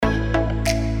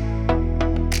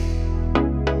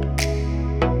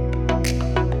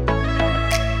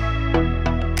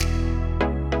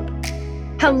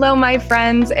Hello, my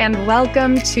friends, and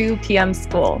welcome to PM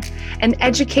School, an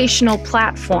educational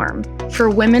platform for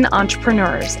women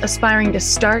entrepreneurs aspiring to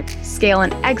start, scale,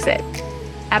 and exit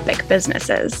epic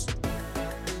businesses.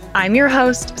 I'm your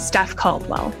host, Steph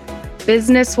Caldwell,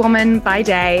 businesswoman by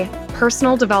day,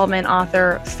 personal development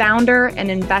author, founder,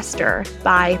 and investor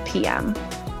by PM.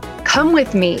 Come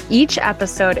with me each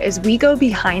episode as we go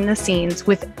behind the scenes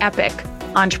with epic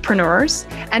entrepreneurs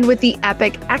and with the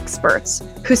epic experts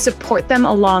who support them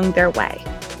along their way.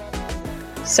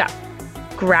 So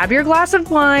grab your glass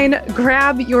of wine,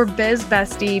 grab your biz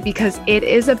bestie, because it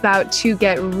is about to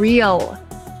get real.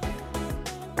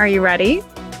 Are you ready?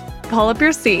 Pull up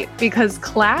your seat because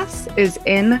class is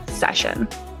in session.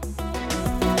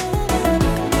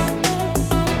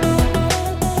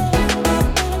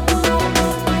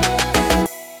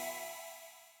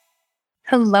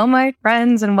 Hello, my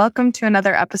friends, and welcome to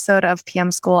another episode of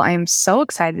PM School. I am so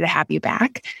excited to have you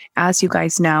back. As you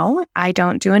guys know, I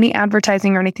don't do any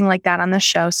advertising or anything like that on this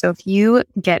show. So if you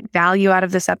get value out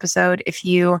of this episode, if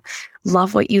you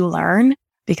love what you learn,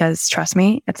 because trust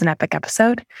me, it's an epic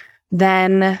episode,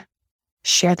 then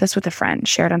share this with a friend.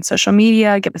 Share it on social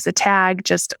media, give us a tag,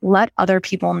 just let other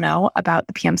people know about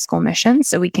the PM School mission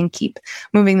so we can keep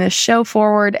moving this show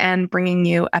forward and bringing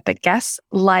you epic guests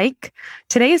like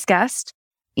today's guest,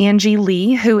 Angie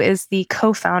Lee, who is the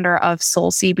co-founder of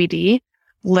Soul CBD,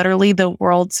 literally the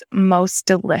world's most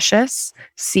delicious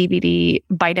CBD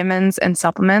vitamins and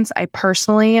supplements. I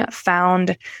personally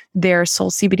found their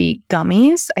Soul CBD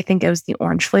gummies, I think it was the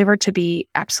orange flavor, to be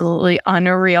absolutely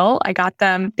unreal. I got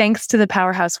them thanks to the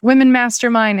Powerhouse Women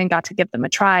Mastermind and got to give them a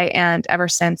try. And ever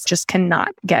since, just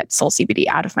cannot get Soul CBD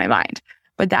out of my mind.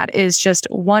 But that is just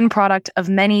one product of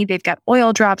many. They've got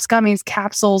oil drops, gummies,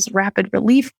 capsules, rapid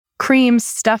relief creams,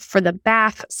 stuff for the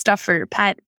bath, stuff for your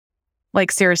pet.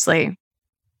 Like seriously,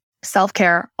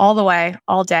 self-care all the way,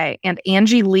 all day. And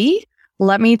Angie Lee,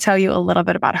 let me tell you a little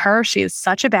bit about her. She is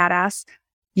such a badass.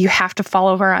 You have to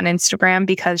follow her on Instagram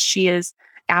because she is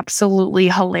absolutely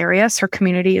hilarious. Her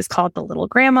community is called The Little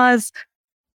Grandmas.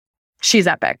 She's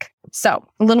epic. So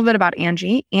a little bit about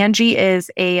Angie. Angie is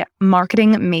a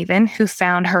marketing maven who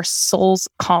found her soul's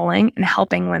calling in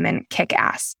helping women kick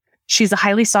ass. She's a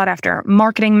highly sought after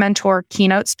marketing mentor,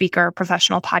 keynote speaker,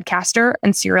 professional podcaster,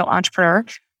 and serial entrepreneur.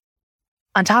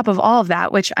 On top of all of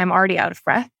that, which I'm already out of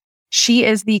breath, she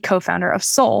is the co-founder of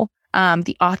Soul,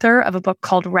 the author of a book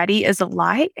called Ready is a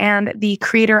Lie, and the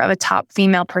creator of a top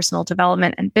female personal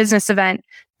development and business event,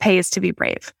 Pays to be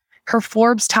Brave. Her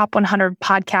Forbes Top 100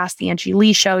 podcast, The Angie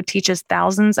Lee Show, teaches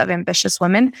thousands of ambitious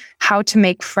women how to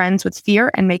make friends with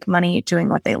fear and make money doing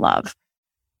what they love.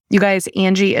 You guys,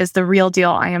 Angie is the real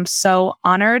deal. I am so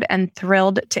honored and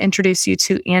thrilled to introduce you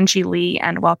to Angie Lee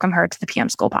and welcome her to the PM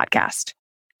School podcast.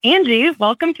 Angie,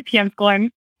 welcome to PM School.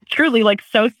 I'm truly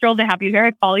so thrilled to have you here.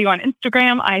 I follow you on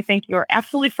Instagram. I think you're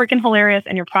absolutely freaking hilarious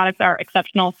and your products are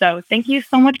exceptional. So thank you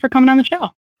so much for coming on the show.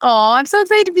 Oh, I'm so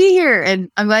excited to be here.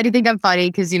 And I'm glad you think I'm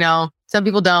funny because, some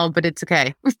people don't, but it's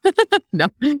okay. No.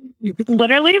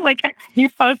 Literally, you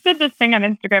posted this thing on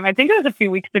Instagram. I think it was a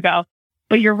few weeks ago,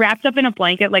 but you're wrapped up in a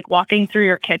blanket, walking through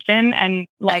your kitchen and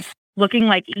looking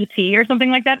like ET or something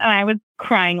like that. And I was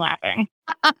crying laughing.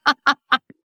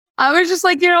 I was just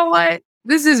like, you know what?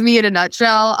 This is me in a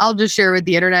nutshell. I'll just share with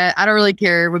the internet. I don't really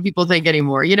care what people think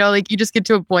anymore. You just get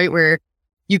to a point where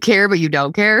you care, but you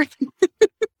don't care.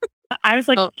 I was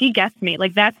like, He gets me.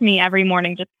 That's me every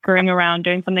morning, just screwing around,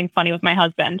 doing something funny with my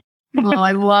husband. Oh,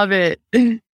 I love it.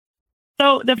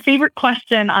 So the favorite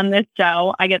question on this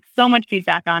show, I get so much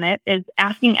feedback on it, is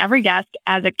asking every guest,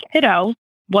 as a kiddo,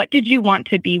 what did you want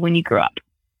to be when you grew up?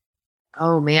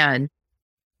 Oh, man.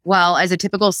 Well, as a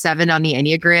typical 7 on the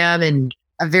Enneagram and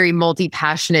a very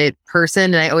multi-passionate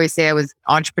person, and I always say I was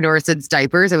entrepreneur since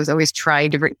diapers. I was always trying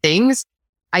different things.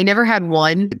 I never had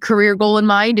one career goal in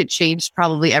mind. It changed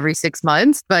probably every 6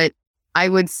 months, but I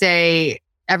would say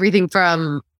everything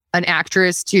from an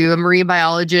actress to a marine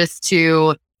biologist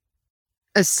to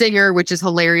a singer, which is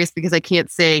hilarious because I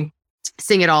can't sing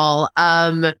at all.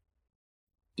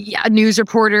 A news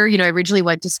reporter. I originally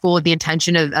went to school with the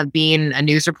intention of being a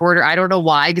news reporter. I don't know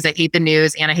why, because I hate the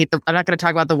news and I'm not going to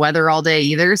talk about the weather all day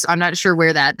either. So I'm not sure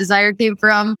where that desire came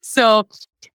from. So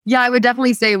yeah, I would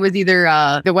definitely say it was either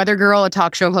the weather girl, a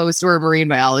talk show host, or a marine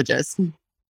biologist.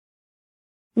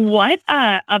 What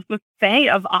a buffet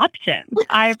of options.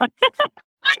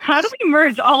 How do we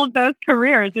merge all of those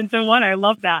careers into one? I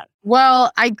love that.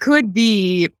 Well, I could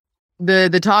be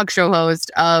the talk show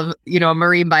host of, a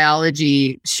marine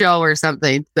biology show or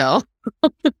something. So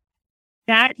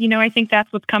that, I think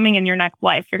that's what's coming in your next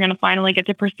life. You're going to finally get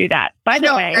to pursue that. By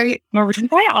the way, marine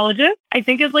biologist, I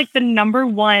think is the number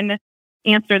one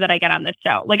answer that I get on this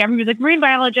show. Like everybody's like marine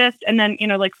biologist and then,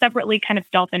 like separately kind of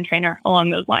dolphin trainer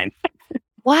along those lines.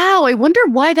 Wow. I wonder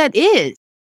why that is.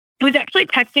 I was actually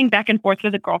texting back and forth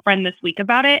with a girlfriend this week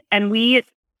about it. And we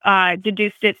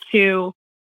deduced it to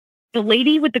the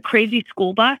lady with the crazy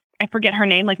school bus. I forget her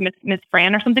name, like Miss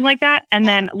Fran or something like that. And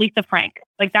then Lisa Frank.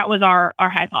 Like that was our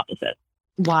hypothesis.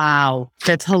 Wow.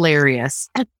 That's hilarious.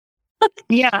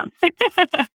 Yeah. So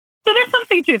there's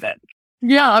something to this.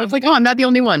 Yeah. I was like, oh, I'm not the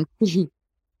only one.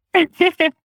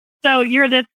 So you're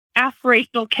this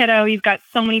aspirational kiddo. You've got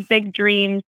so many big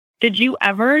dreams. Did you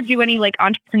ever do any like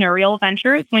entrepreneurial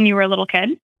ventures when you were a little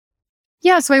kid?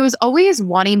 Yeah. So I was always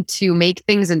wanting to make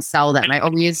things and sell them. I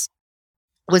always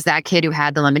was that kid who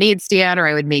had the lemonade stand, or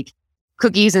I would make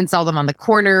cookies and sell them on the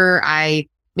corner. I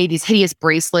made these hideous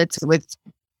bracelets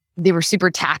they were super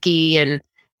tacky and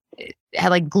had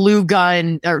like glue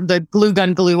gun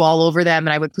glue all over them.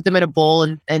 And I would put them in a bowl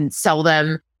and sell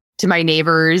them to my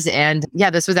neighbors. And yeah,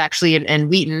 this was actually in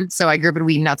Wheaton. So I grew up in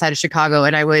Wheaton outside of Chicago,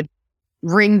 and I would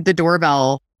ring the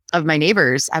doorbell of my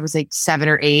neighbors. I was like 7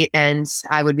 or 8, and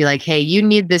I would be like, hey, you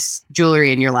need this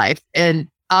jewelry in your life. And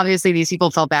obviously these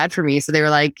people felt bad for me. So they were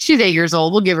like, she's 8 years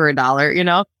old. We'll give her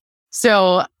 $1,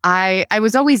 So I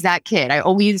was always that kid. I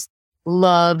always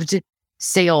loved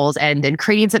sales and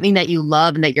creating something that you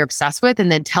love and that you're obsessed with,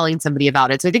 and then telling somebody about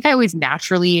it. So I think I always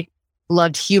naturally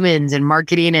loved humans and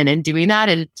marketing and doing that.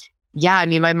 And yeah, I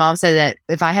mean, my mom said that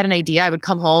if I had an idea, I would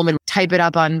come home and type it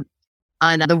up on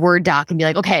the Word doc and be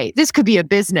like, okay, this could be a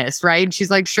business, right? And she's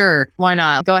like, sure, why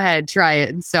not? Go ahead, try it.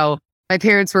 And so my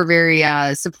parents were very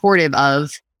supportive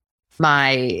of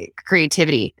my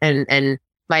creativity and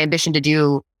my ambition to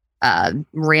do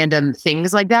random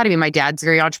things like that. I mean, my dad's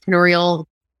very entrepreneurial,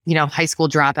 high school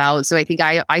dropout. So I think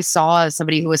I saw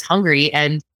somebody who was hungry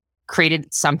and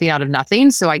created something out of nothing.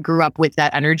 So I grew up with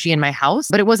that energy in my house.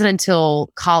 But it wasn't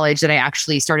until college that I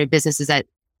actually started businesses that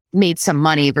made some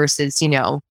money versus,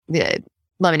 the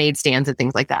lemonade stands and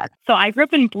things like that. So I grew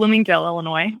up in Bloomingdale,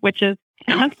 Illinois, which is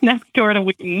next door to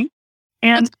Wheaton.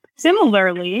 And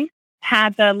similarly,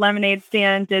 had the lemonade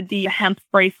stand, did the hemp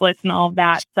bracelets and all of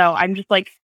that. So I'm just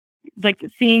like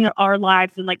seeing our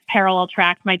lives in like parallel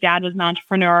tracks. My dad was an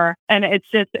entrepreneur, and it's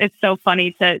so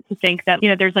funny to think that,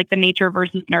 there's like the nature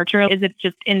versus nurture. Is it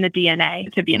just in the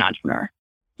DNA to be an entrepreneur?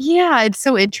 Yeah, it's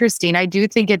so interesting. I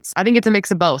think it's a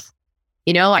mix of both.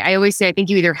 I always say, I think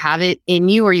you either have it in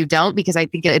you or you don't, because I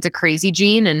think it's a crazy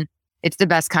gene and it's the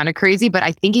best kind of crazy, but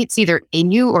I think it's either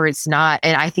in you or it's not.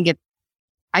 And I think it's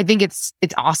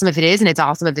awesome if it is, and it's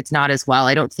awesome if it's not as well.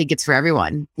 I don't think it's for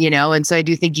everyone, And so I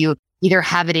do think you either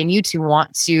have it in you to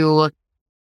want to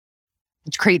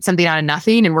create something out of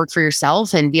nothing and work for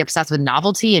yourself and be obsessed with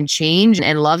novelty and change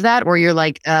and love that, or you're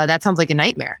like, that sounds like a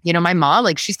nightmare. My mom,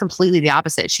 like, she's completely the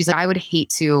opposite. She's like, I would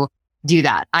hate to do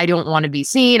that. I don't want to be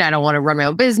seen. I don't want to run my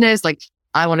own business. Like,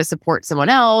 I want to support someone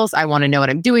else. I want to know what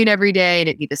I'm doing every day and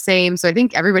it be the same. So I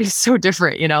think everybody's so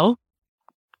different,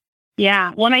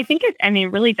 Yeah. Well, and I think it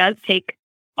really does take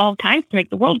all kinds to make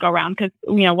the world go round, because,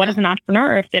 what is an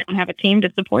entrepreneur if they don't have a team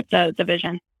to support the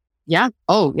vision? Yeah.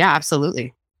 Oh, yeah,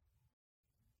 absolutely.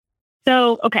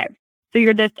 So, okay. So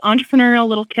you're this entrepreneurial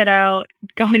little kiddo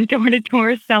going door to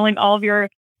door, selling all of your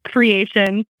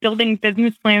creations, building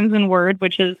business plans in Word,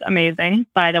 which is amazing,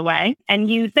 by the way. And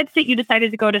you said that you decided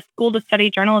to go to school to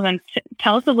study journalism.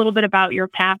 Tell us a little bit about your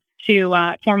path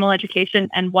to formal education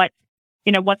and what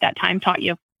that time taught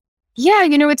you. Yeah,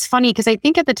 it's funny because I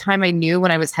think at the time I knew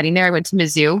when I was heading there, I went to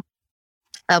Mizzou,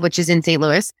 which is in St.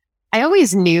 Louis. I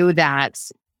always knew that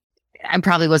I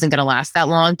probably wasn't going to last that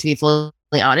long, to be fully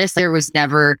honest. There was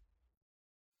never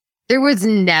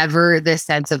this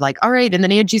sense of like, all right, and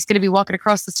then Angie's going to be walking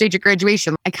across the stage at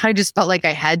graduation. I kind of just felt like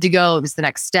I had to go. It was the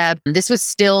next step. This was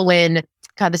still when,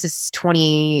 God, this is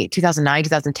 2009,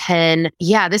 2010.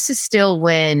 Yeah, this is still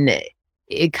when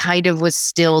it kind of was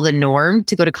still the norm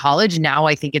to go to college. Now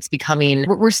I think it's becoming,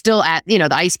 we're still at, the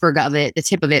iceberg of it, the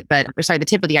tip of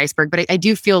the iceberg. But I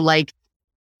do feel like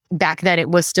back then it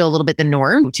was still a little bit the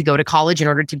norm to go to college in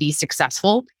order to be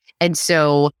successful. And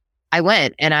so I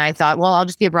went and I thought, well, I'll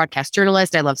just be a broadcast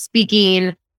journalist. I love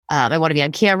speaking. I want to be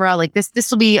on camera. Like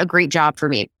this will be a great job for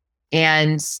me.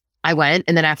 And I went.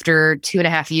 And then after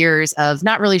 2.5 years of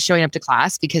not really showing up to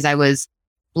class because I was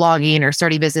blogging or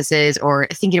starting businesses or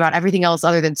thinking about everything else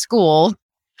other than school,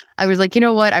 I was like, you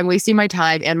know what? I'm wasting my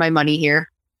time and my money here.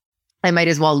 I might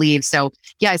as well leave. So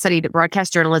yeah, I studied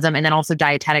broadcast journalism and then also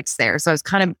dietetics there. So I was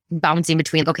kind of bouncing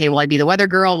between, okay, will I be the weather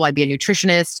girl? Will I be a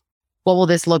nutritionist? What will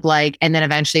this look like? And then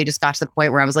eventually I just got to the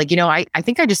point where I was like, I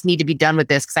think I just need to be done with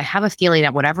this because I have a feeling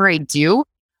that whatever I do,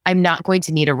 I'm not going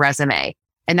to need a resume.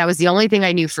 And that was the only thing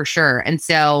I knew for sure. And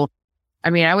so I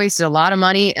mean, I wasted a lot of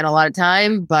money and a lot of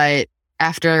time, but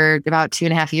after about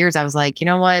 2.5 years, I was like, you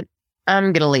know what? I'm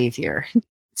going to leave here.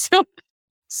 so,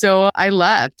 so I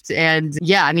left. And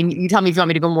yeah, I mean, you tell me if you want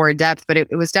me to go more in depth, but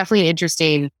it was definitely an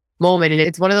interesting moment. And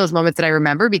it's one of those moments that I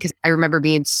remember because I remember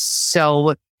being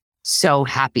so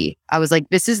happy. I was like,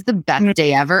 this is the best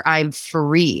day ever. I'm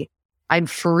free. I'm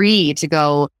free to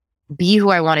go be who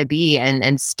I want to be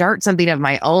and start something of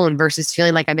my own versus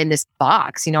feeling like I'm in this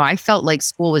box. You know, I felt like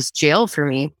school was jail for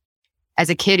me as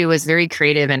a kid who was very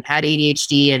creative and had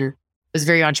ADHD and was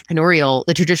very entrepreneurial.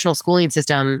 The traditional schooling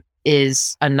system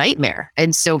is a nightmare.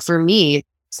 And so for me,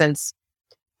 since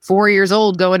 4 years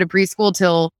old, going to preschool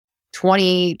till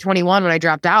 2021 when I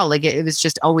dropped out, like it was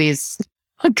just always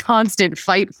a constant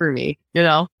fight for me, you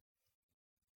know?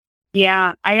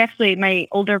 Yeah, my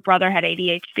older brother had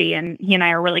ADHD and he and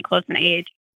I are really close in age.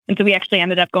 And so we actually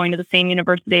ended up going to the same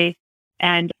university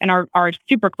and are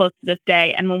super close to this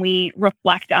day. And when we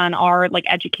reflect on our like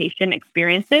education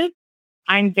experiences,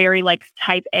 I'm very like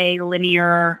type A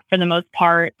linear for the most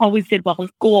part, always did well in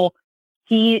school.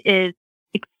 He is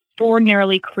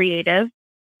extraordinarily creative.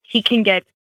 He can get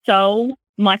so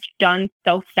much done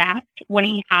so fast when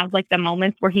he has like the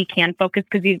moments where he can focus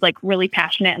because he's like really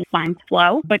passionate and finds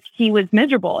flow, but he was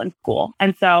miserable in school.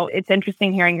 And so it's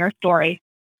interesting hearing your story.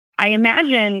 I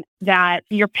imagine that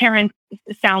your parents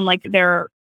sound like they're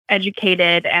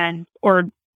educated or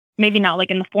maybe not like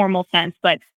in the formal sense,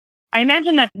 but I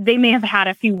imagine that they may have had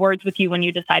a few words with you when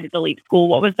you decided to leave school.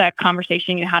 What was that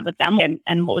conversation you had with them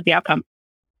and what was the outcome?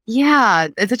 Yeah,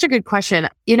 it's such a good question.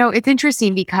 You know, it's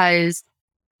interesting because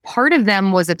part of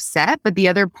them was upset, but the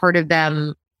other part of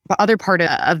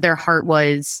their heart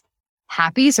was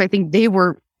happy. So I think they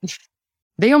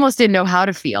almost didn't know how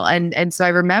to feel. And so I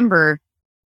remember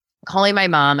calling my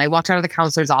mom. I walked out of the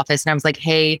counselor's office and I was like,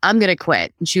 hey, I'm going to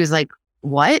quit. And she was like,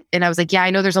 what? And I was like, yeah,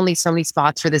 I know there's only so many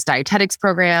spots for this dietetics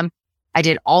program. I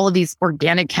did all of these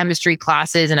organic chemistry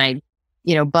classes and I,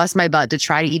 bust my butt to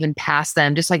try to even pass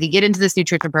them just so I could get into this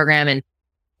nutrition program. And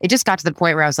it just got to the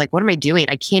point where I was like, what am I doing?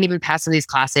 I can't even pass some of these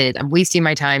classes. I'm wasting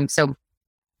my time. So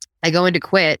I go in to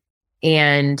quit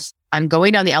and I'm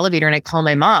going down the elevator and I call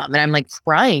my mom and I'm like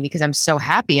crying because I'm so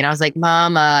happy. And I was like,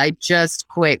 Mom, I just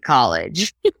quit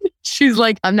college. She's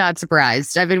like, I'm not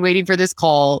surprised. I've been waiting for this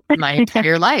call my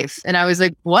entire life. And I was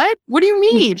like, what? What do you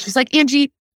mean? She's like,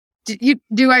 Angie, did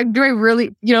I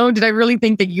really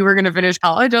think that you were going to finish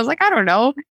college? I was like, I don't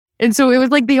know. And so it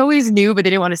was like, they always knew, but they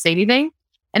didn't want to say anything.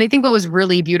 And I think what was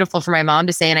really beautiful for my mom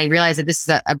to say, and I realized that this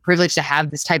is a privilege to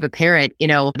have this type of parent,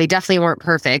 they definitely weren't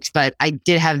perfect, but I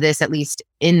did have this at least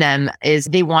in them, is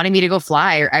they wanted me to go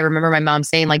fly. I remember my mom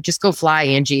saying like, just go fly,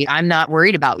 Angie. I'm not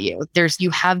worried about you. You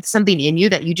have something in you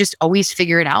that you just always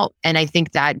figure it out. And I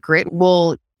think that grit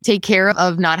will take care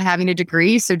of not having a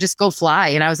degree. So just go fly.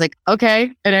 And I was like, okay.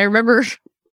 And I remember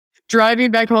driving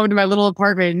back home to my little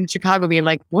apartment in Chicago being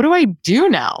like, what do I do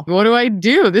now? What do I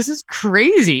do? This is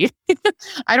crazy.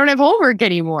 I don't have homework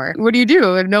anymore. What do you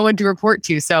do? I have no one to report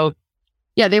to. So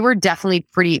yeah, they were definitely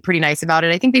pretty nice about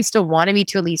it. I think they still wanted me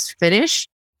to at least finish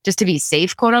just to be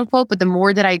safe, quote unquote. But the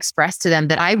more that I expressed to them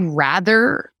that I'd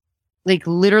rather like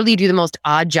literally do the most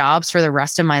odd jobs for the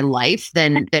rest of my life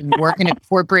than work in a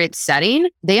corporate setting,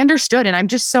 they understood. And I'm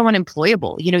just so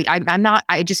unemployable.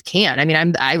 I just can't. I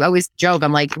mean, I always joke,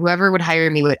 I'm like, whoever would hire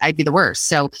me, I'd be the worst.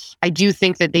 So I do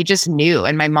think that they just knew.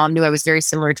 And my mom knew I was very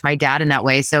similar to my dad in that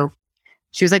way. So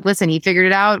she was like, listen, he figured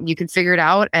it out. You can figure it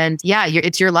out. And yeah,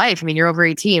 it's your life. I mean, you're over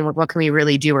 18. What can we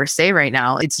really do or say right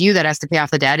now? It's you that has to pay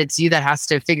off the debt. It's you that has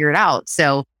to figure it out.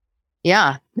 So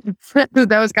yeah, that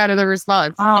was kind of the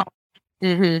response. Wow.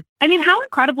 Mm-hmm. I mean, how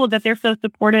incredible that they're so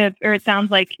supportive, or it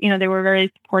sounds like, they were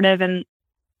very supportive. And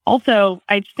also,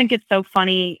 I just think it's so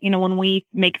funny, when we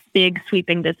make big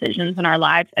sweeping decisions in our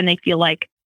lives and they feel like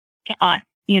to us,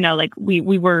 like we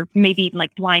were maybe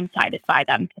like blindsided by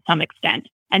them to some extent.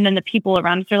 And then the people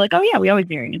around us are like, oh yeah, we always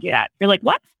knew you were going to do that. You're like,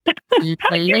 what? How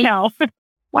did you know?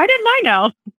 Why didn't I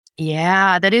know?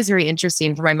 Yeah, that is very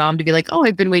interesting for my mom to be like, oh,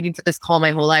 I've been waiting for this call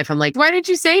my whole life. I'm like, why didn't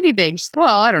you say anything? She's like,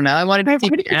 well, I don't know. I wanted to see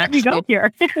if you actually go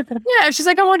here. Yeah, she's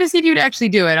like, I wanted to see if you'd actually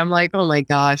do it. I'm like, oh my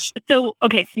gosh. So,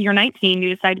 okay, so you're 19,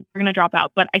 you decided you're going to drop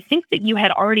out, but I think that you had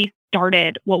already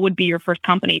started what would be your first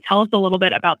company. Tell us a little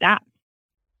bit about that.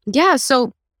 Yeah,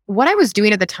 so what I was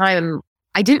doing at the time,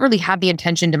 I didn't really have the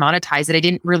intention to monetize it. I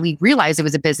didn't really realize it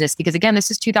was a business because again,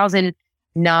 this is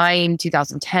 2009,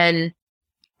 2010.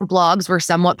 Blogs were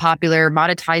somewhat popular.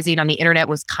 Monetizing on the internet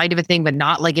was kind of a thing, but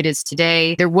not like it is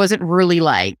today. There wasn't really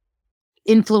like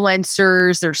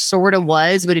influencers. There sort of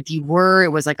was, but if you were, it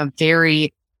was like a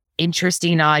very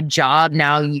interesting odd job.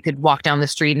 Now you could walk down the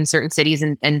street in certain cities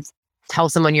and tell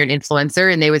someone you're an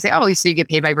influencer and they would say, oh, so you get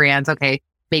paid by brands. Okay,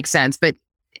 makes sense. But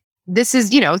this is,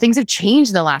 things have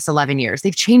changed in the last 11 years.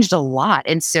 They've changed a lot.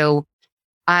 And so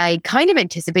I kind of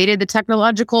anticipated the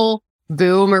technological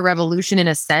boom or revolution in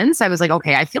a sense. I was like,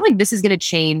 okay, I feel like this is going to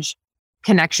change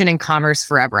connection and commerce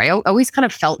forever. I always kind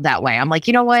of felt that way. I'm like,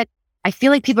 you know what? I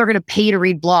feel like people are going to pay to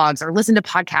read blogs or listen to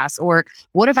podcasts. Or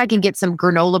what if I can get some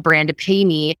granola brand to pay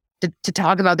me to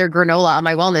talk about their granola on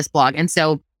my wellness blog? And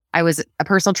so I was a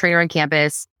personal trainer on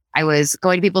campus. I was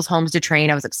going to people's homes to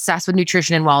train. I was obsessed with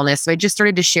nutrition and wellness. So I just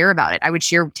started to share about it. I would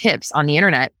share tips on the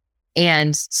internet.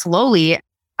 And slowly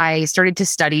I started to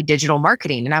study digital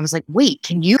marketing. And I was like, wait,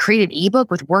 can you create an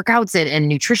ebook with workouts and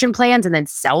nutrition plans and then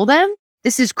sell them?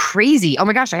 This is crazy. Oh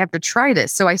my gosh, I have to try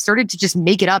this. So I started to just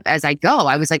make it up as I go.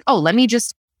 I was like, oh, let me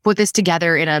just put this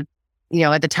together in a,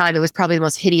 at the time, it was probably the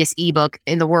most hideous ebook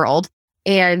in the world.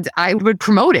 And I would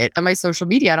promote it on my social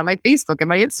media and on my Facebook and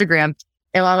my Instagram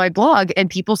and on my blog, and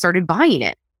people started buying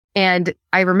it. And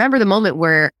I remember the moment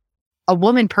where a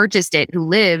woman purchased it who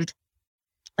lived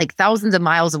like thousands of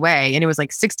miles away, and it was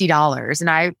like $60. And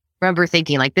I remember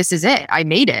thinking, like, this is it. I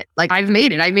made it. Like, I've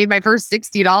made it. I made my first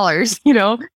 $60,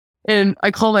 And I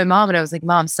called my mom and I was like,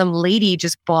 Mom, some lady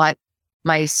just bought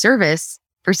my service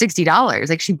for $60.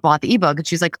 Like, she bought the ebook, and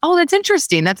she's like, oh, that's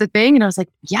interesting. That's a thing. And I was like,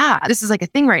 yeah, this is like a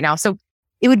thing right now. So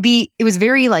it was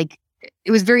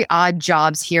very odd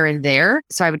jobs here and there.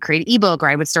 So I would create an ebook, or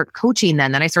I would start coaching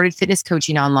then. Then I started fitness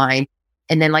coaching online.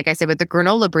 And then, like I said, with the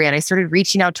granola brand, I started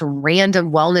reaching out to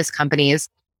random wellness companies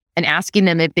and asking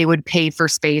them if they would pay for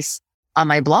space on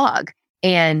my blog.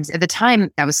 And at the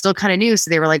time, that was still kind of new. So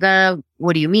they were like,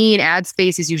 what do you mean? Ad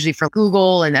space is usually for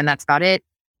Google. And then that's about it.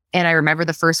 And I remember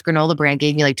the first granola brand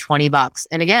gave me like $20.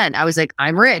 And again, I was like,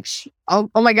 I'm rich. Oh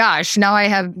my gosh. Now I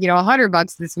have,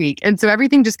 $100 this week. And so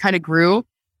everything just kind of grew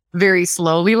very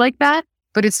slowly like that.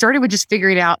 But it started with just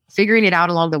figuring it out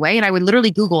along the way. And I would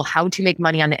literally Google how to make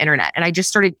money on the internet. And I just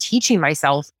started teaching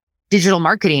myself digital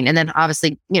marketing. And then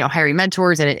obviously, hiring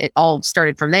mentors, and it all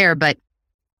started from there. But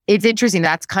it's interesting.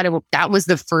 That was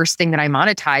the first thing that I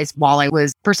monetized while I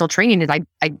was personal training. Is I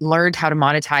learned how to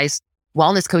monetize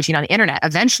wellness coaching on the internet.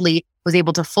 Eventually was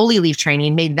able to fully leave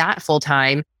training, made that full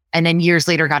time. And then years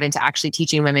later got into actually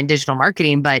teaching women digital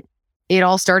marketing. But it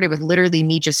all started with literally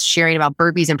me just sharing about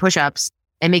burpees and push-ups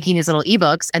and making these little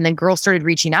ebooks. And then girls started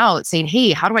reaching out saying,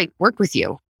 hey, how do I work with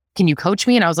you? Can you coach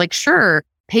me? And I was like, sure.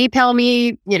 PayPal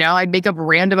me, I'd make up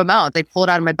random amounts. They'd pull it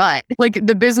out of my butt. Like,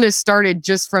 the business started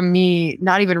just from me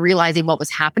not even realizing what was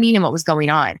happening and what was going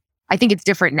on. I think it's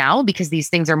different now because these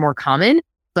things are more common.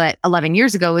 But 11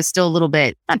 years ago, it was still a little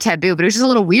bit, not taboo, but it was just a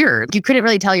little weird. You couldn't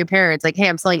really tell your parents, like, hey,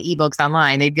 I'm selling ebooks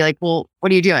online. They'd be like, well,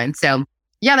 what are you doing? So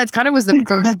yeah, that's kind of was the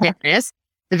first business,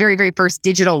 the very, very first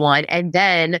digital one. And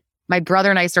then my brother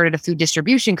and I started a food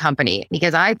distribution company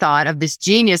because I thought of this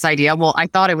genius idea. Well, I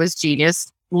thought it was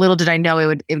genius. Little did I know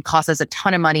it would cost us a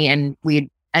ton of money and we'd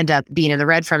end up being in the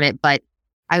red from it. But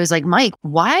I was like, Mike,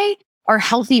 why are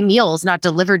healthy meals not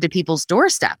delivered to people's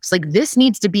doorsteps? Like, this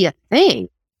needs to be a thing.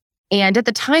 And at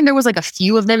the time, there was like a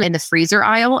few of them in the freezer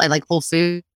aisle at like Whole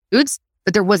Foods,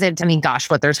 but there wasn't,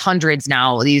 there's hundreds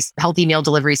now, these healthy meal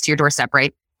deliveries to your doorstep,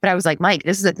 right? But I was like, Mike,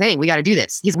 this is a thing. We got to do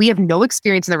this. We have no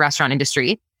experience in the restaurant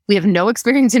industry. We have no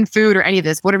experience in food or any of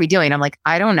this. What are we doing? I'm like,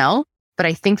 I don't know, but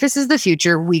I think this is the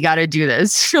future. We got to do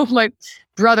this. So my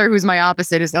brother, who's my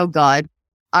opposite, is, oh God,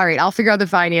 all right, I'll figure out the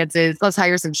finances. Let's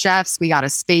hire some chefs. We got a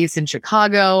space in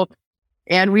Chicago.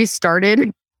 And we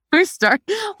started.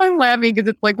 I'm laughing because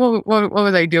it's like, what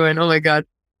was I doing? Oh my God.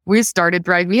 We started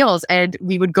Thrive Meals, and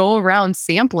we would go around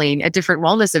sampling at different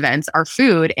wellness events our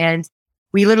food. And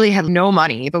we literally had no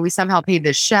money, but we somehow paid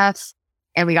this chef,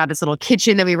 and we got this little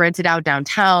kitchen that we rented out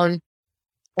downtown.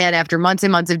 And after months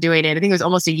and months of doing it, I think it was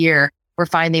almost a year, where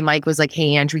finally Mike was like,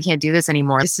 hey, Andrew, we can't do this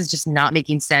anymore. This is just not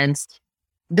making sense.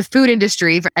 The food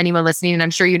industry, for anyone listening, and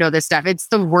I'm sure you know this stuff, it's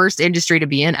the worst industry to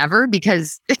be in ever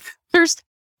because there's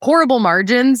horrible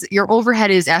margins. Your overhead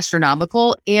is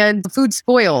astronomical and the food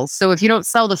spoils. So if you don't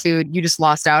sell the food, you just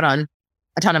lost out on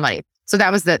a ton of money. So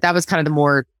that was kind of the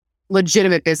more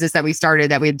legitimate business that we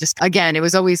started, that we just, again, it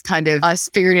was always kind of us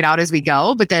figuring it out as we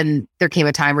go. But then there came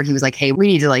a time where he was like, hey, we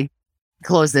need to like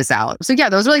close this out. So yeah,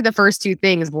 those were like the first two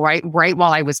things right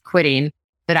while I was quitting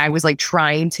that I was like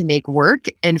trying to make work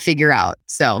and figure out.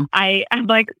 So I'm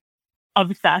like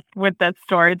obsessed with that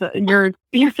story. You're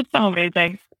just so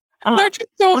amazing. That's just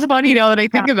so funny now that I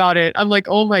think about it. I'm like,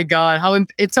 oh my God,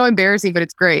 it's so embarrassing, but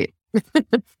it's great.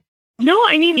 No,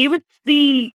 I mean, it was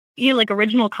the like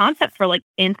original concept for like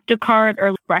Instacart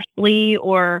or Freshly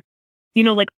or,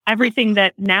 like everything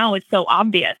that now is so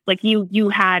obvious. Like you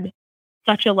had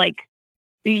such a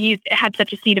you had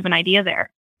such a seed of an idea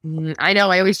there. I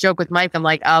know. I always joke with Mike. I'm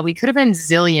like, we could have been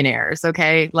zillionaires.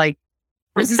 Okay. Like,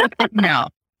 this is no.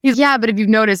 Yeah, but if you've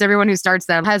noticed, everyone who starts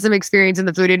them has some experience in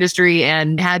the food industry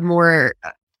and had more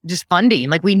just funding.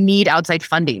 Like, we need outside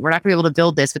funding. We're not going to be able to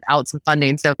build this without some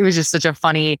funding. So it was just such a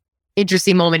funny,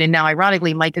 interesting moment. And now,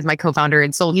 ironically, Mike is my co-founder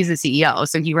and Soul. He's the CEO.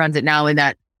 So he runs it now, and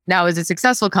that now is a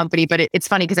successful company. But it's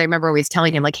funny because I remember always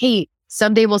telling him, like, hey,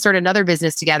 someday we'll start another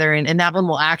business together and that one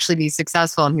will actually be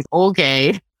successful. And he's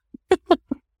okay.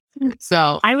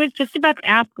 So I was just about to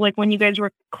ask, like, when you guys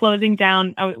were closing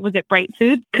down, was it Bright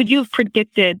Food? Could you have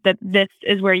predicted that this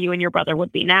is where you and your brother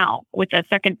would be now with a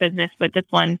second business, but this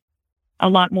one a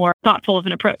lot more thoughtful of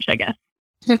an approach, I guess?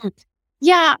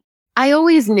 Yeah, I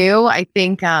always knew. I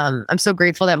think I'm so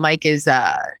grateful that Mike is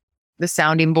the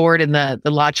sounding board and the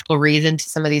logical reason to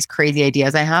some of these crazy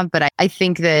ideas I have. But I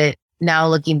think that now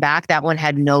looking back, that one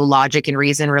had no logic and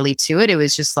reason really to it. It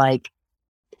was just like,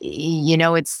 you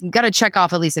got to check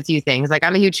off at least a few things. Like,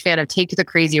 I'm a huge fan of take the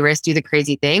crazy risk, do the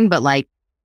crazy thing. But like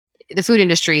the food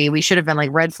industry, we should have been like,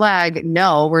 red flag.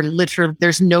 No, we're literally,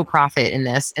 there's no profit in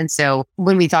this. And so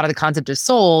when we thought of the concept of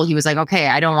Soul, he was like, okay,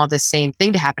 I don't want the same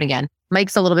thing to happen again.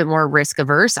 Mike's a little bit more risk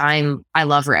averse. I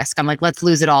love risk. I'm like, let's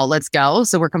lose it all. Let's go.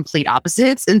 So we're complete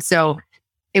opposites. And so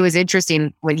it was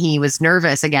interesting when he was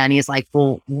nervous again. He's like,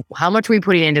 well, how much are we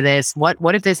putting into this? What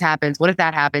if this happens? What if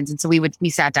that happens? And so we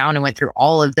sat down and went through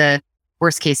all of the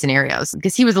worst case scenarios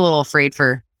because he was a little afraid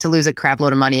to lose a crap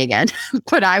load of money again.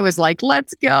 But I was like,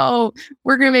 let's go.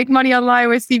 We're going to make money online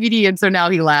with CBD. And so now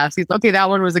he laughs. He's okay, that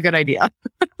one was a good idea.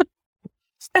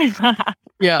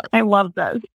 Yeah. I love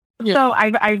those. Yeah. So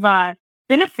I've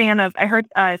been a fan of,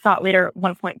 I saw it later at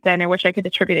one point then, I wish I could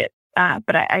attribute it,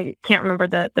 but I can't remember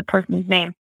the person's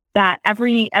name, that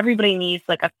everybody needs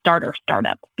like a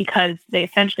startup because they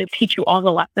essentially teach you all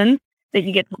the lessons that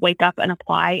you get to wake up and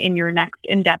apply in your next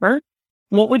endeavor.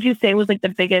 What would you say was like the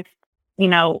biggest,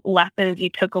 lessons you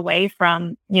took away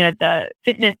from, the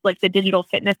fitness, like the digital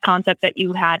fitness concept that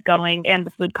you had going and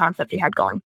the food concept you had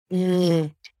going?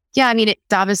 Yeah, I mean,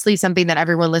 it's obviously something that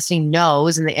everyone listening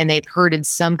knows and they've heard in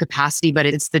some capacity, but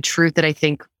it's the truth that I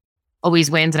think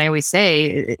always wins. And I always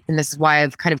say, and this is why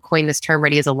I've kind of coined this term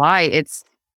ready as a lie.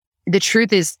 The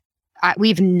truth is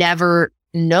we've never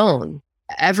known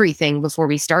everything before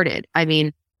we started. I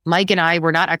mean, Mike and I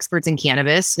were not experts in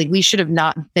cannabis. Like, we should have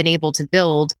not been able to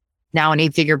build now an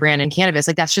 8-figure brand in cannabis.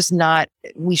 Like, that's just not,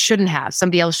 we shouldn't have.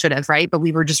 Somebody else should have, right? But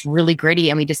we were just really gritty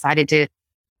and we decided to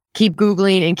keep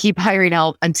Googling and keep hiring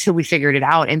help until we figured it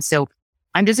out. And so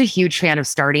I'm just a huge fan of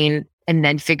starting and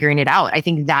then figuring it out. I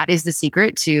think that is the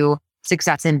secret to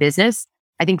success in business.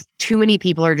 I think too many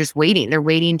people are just waiting. They're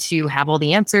waiting to have all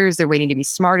the answers. They're waiting to be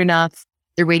smart enough.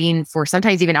 They're waiting for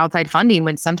sometimes even outside funding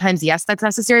when sometimes, yes, that's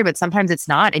necessary, but sometimes it's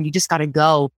not. And you just got to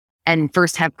go and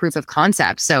first have proof of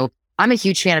concept. So I'm a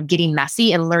huge fan of getting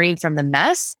messy and learning from the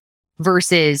mess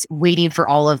versus waiting for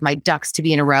all of my ducks to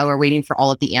be in a row or waiting for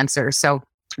all of the answers. So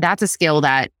that's a skill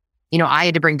that, I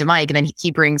had to bring to Mike. And then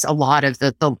he brings a lot of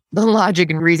the logic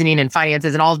and reasoning and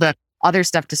finances and all the other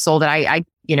stuff to Soul that I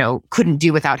couldn't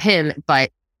do without him. But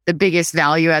the biggest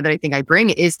value that I think I bring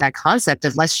is that concept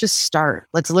of let's just start.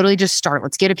 Let's literally just start.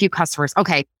 Let's get a few customers.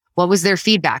 Okay. What was their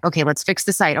feedback? Okay. Let's fix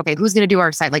the site. Okay. Who's going to do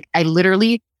our site? Like, I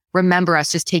literally remember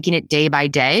us just taking it day by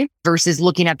day versus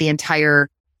looking at the entire,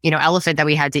 elephant that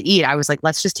we had to eat. I was like,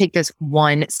 let's just take this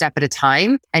one step at a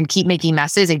time and keep making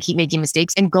messes and keep making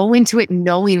mistakes and go into it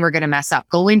knowing we're going to mess up.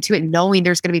 Go into it knowing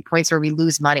there's going to be points where we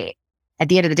lose money. At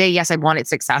the end of the day, yes, I want it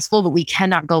successful, but we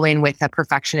cannot go in with a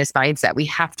perfectionist mindset. We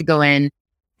have to go in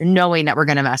knowing that we're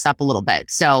going to mess up a little bit.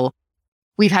 So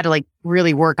we've had to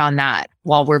really work on that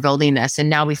while we're building this. And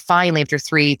now we finally, after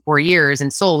 3-4 years in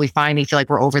Soul, we finally feel like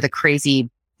we're over the crazy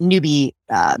newbie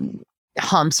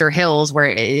humps or hills where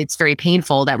it's very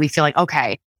painful that we feel like,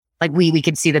 okay, like we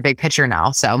can see the big picture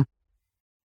now. So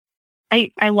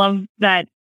I love that.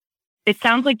 It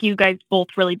sounds like you guys both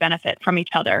really benefit from each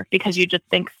other because you just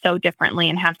think so differently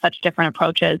and have such different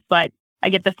approaches. But I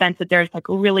get the sense that there's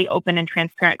really open and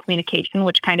transparent communication,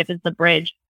 which kind of is the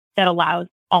bridge that allows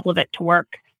all of it to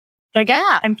work. So I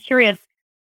guess I'm curious,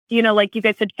 like you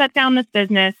guys had shut down this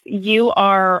business. You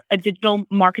are a digital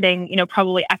marketing,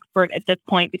 probably expert at this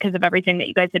point because of everything that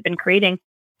you guys had been creating.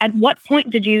 At what point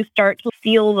did you start to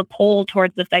feel the pull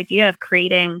towards this idea of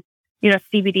creating,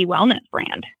 CBD wellness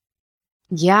brand?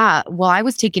 Yeah. Well, I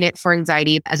was taking it for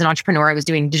anxiety as an entrepreneur. I was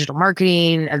doing digital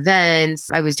marketing, events.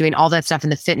 I was doing all that stuff in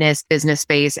the fitness business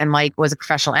space. And Mike was a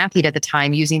professional athlete at the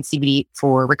time using CBD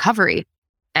for recovery.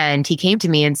 And he came to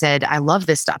me and said, I love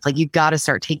this stuff. Like, you got to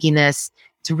start taking this.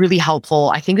 It's really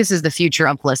helpful. I think this is the future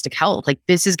of holistic health. Like,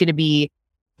 this is going to be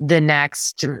the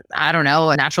next, I don't know,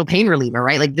 a natural pain reliever,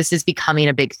 right? Like this is becoming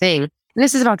a big thing. And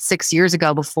this is about 6 years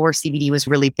ago before CBD was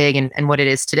really big and what it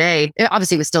is today.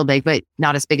 Obviously, it was still big, but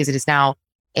not as big as it is now.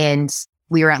 And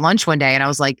we were at lunch one day and I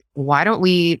was like, why don't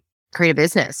we create a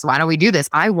business? Why don't we do this?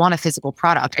 I want a physical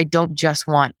product. I don't just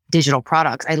want digital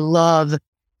products. I love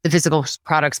the physical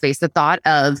product space. The thought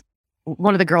of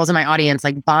one of the girls in my audience,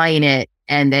 like buying it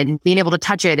and then being able to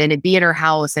touch it and it be in her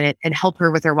house and help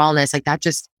her with her wellness. Like that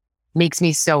just makes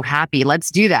me so happy.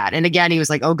 Let's do that. And again, he was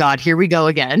like, oh God, here we go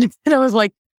again. And I was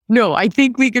like, no, I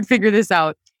think we could figure this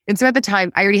out. And so at the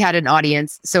time I already had an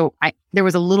audience. So there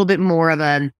was a little bit more of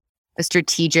a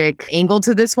strategic angle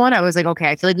to this one. I was like,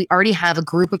 okay, I feel like we already have a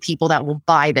group of people that will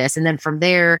buy this. And then from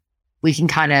there, we can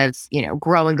kind of,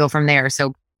 grow and go from there.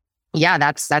 So yeah,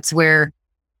 that's where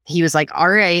he was like, all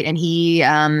right. And he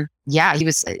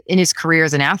was in his career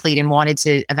as an athlete and wanted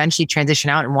to eventually transition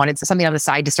out and wanted something on the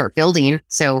side to start building.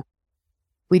 So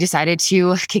we decided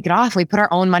to kick it off. We put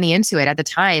our own money into it. At the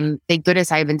time, thank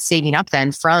goodness I had been saving up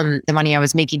then from the money I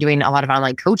was making doing a lot of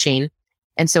online coaching.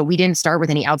 And so we didn't start with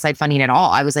any outside funding at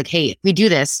all. I was like, hey, we do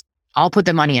this. I'll put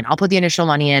the money in. I'll put the initial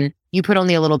money in. You put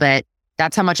only a little bit.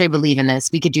 That's how much I believe in this.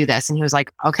 We could do this. And he was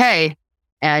like, okay.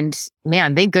 And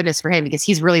man, thank goodness for him because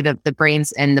he's really the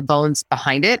brains and the bones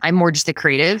behind it. I'm more just a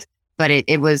creative, but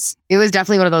it was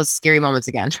definitely one of those scary moments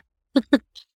again.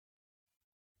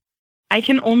 I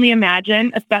can only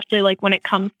imagine, especially like when it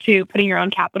comes to putting your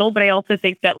own capital. But I also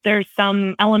think that there's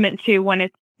some element to when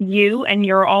it's you and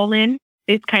you're all in,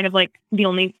 it's kind of like the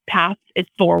only path is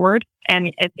forward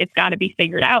and it's got to be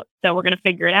figured out. So we're going to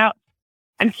figure it out.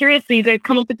 I'm curious, so you guys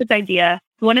come up with this idea.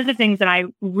 One of the things that I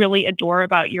really adore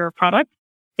about your product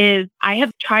is I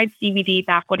have tried CBD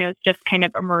back when it was just kind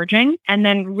of emerging and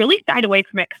then really shied away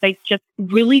from it because I just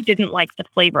really didn't like the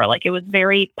flavor. Like it was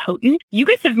very potent. You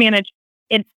guys have managed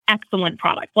an excellent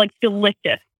product, like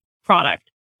delicious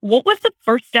product. What was the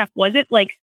first step? Was it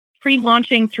like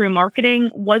pre-launching through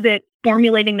marketing? Was it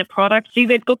formulating the product? So you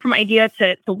guys go from idea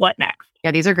to what next?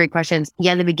 Yeah, these are great questions.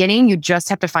 Yeah, in the beginning, you just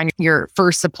have to find your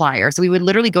first supplier. So we would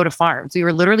literally go to farms. We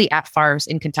were literally at farms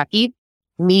in Kentucky,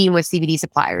 meeting with CBD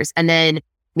suppliers and then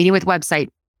meeting with website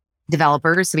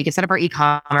developers so we could set up our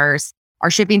e-commerce. Our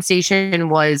shipping station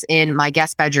was in my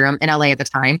guest bedroom in LA at the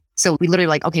time. So we literally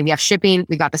like, okay, we have shipping.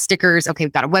 We've got the stickers. Okay,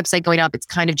 we've got a website going up. It's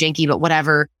kind of janky, but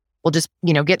whatever. We'll just,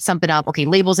 get something up. Okay,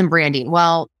 labels and branding.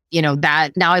 Well,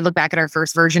 that now I look back at our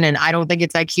first version and I don't think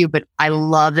it's that cute, but I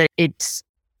love that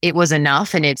it was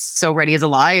enough and it's so ready as a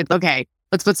lie. It's okay,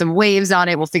 let's put some waves on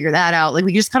it. We'll figure that out. Like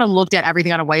we just kind of looked at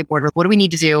everything on a whiteboard. What do we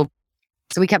need to do?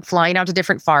 So we kept flying out to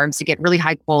different farms to get really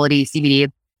high quality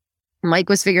CBD. Mike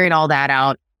was figuring all that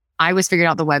out. I was figuring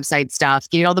out the website stuff,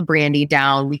 getting all the branding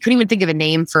down. We couldn't even think of a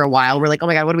name for a while. We're like, oh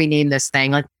my God, what do we name this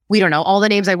thing? Like, we don't know. All the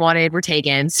names I wanted were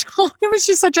taken. So it was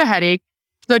just such a headache,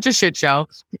 such a shit show.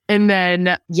 And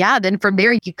then, then from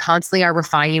there, you constantly are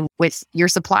refining with your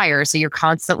supplier. So you're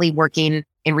constantly working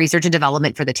in research and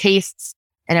development for the tastes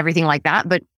and everything like that.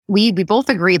 But we both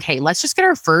agreed, hey, let's just get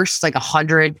our first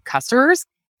 100 customers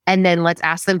and then let's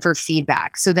ask them for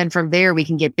feedback. So then from there, we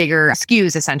can get bigger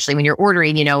SKUs essentially when you're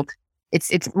ordering,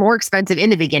 it's more expensive in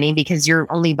the beginning because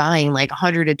you're only buying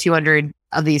 100 to 200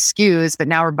 of these SKUs, but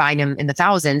now we're buying them in the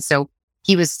thousands. So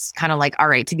he was kind of like, all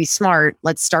right, to be smart,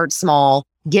 let's start small,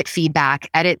 get feedback,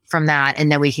 edit from that,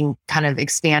 and then we can kind of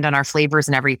expand on our flavors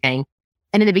and everything.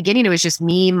 And in the beginning, it was just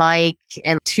me, Mike,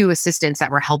 and 2 assistants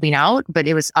that were helping out, but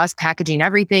it was us packaging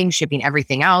everything, shipping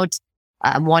everything out,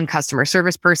 1 customer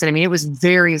service person. I mean, it was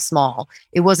very small.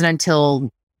 It wasn't until,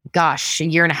 a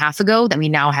year and a half ago that we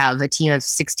now have a team of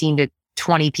 16 to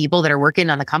 20 people that are working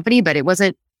on the company, but it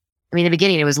wasn't, in the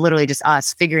beginning, it was literally just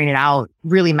us figuring it out,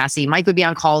 really messy. Mike would be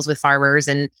on calls with farmers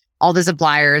and all the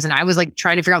suppliers. And I was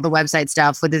trying to figure out the website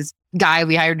stuff with this guy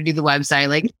we hired to do the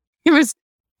website. It was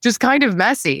just kind of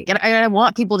messy. And I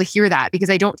want people to hear that because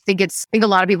I think a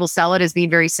lot of people sell it as being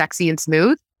very sexy and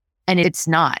smooth. And it's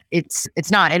not. It's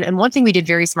not. And one thing we did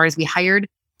very smart is we hired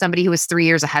somebody who was 3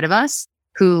 years ahead of us,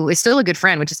 who is still a good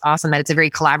friend, which is awesome that it's a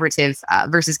very collaborative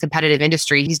versus competitive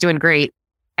industry. He's doing great.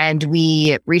 And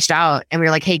we reached out and we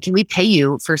were like, hey, can we pay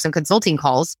you for some consulting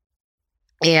calls?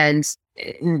 And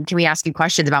can we ask you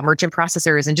questions about merchant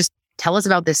processors and just tell us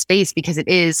about this space? Because it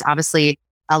is obviously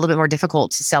a little bit more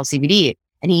difficult to sell CBD.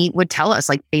 And he would tell us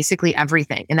basically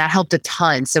everything. And that helped a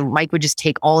ton. So Mike would just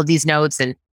take all of these notes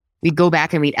and we'd go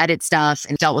back and we'd edit stuff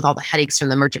and dealt with all the headaches from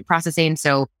the merchant processing.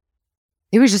 So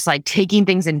it was just taking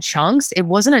things in chunks. It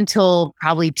wasn't until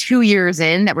probably 2 years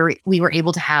in that we were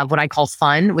able to have what I call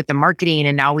fun with the marketing.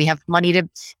 And now we have money to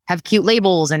have cute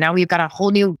labels. And now we've got a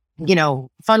whole new,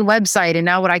 fun website. And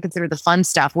now what I consider the fun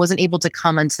stuff wasn't able to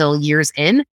come until years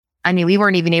in. I mean, we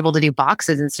weren't even able to do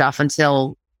boxes and stuff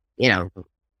until,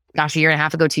 gosh, a year and a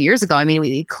half ago, 2 years ago. I mean,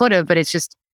 we could have, but it's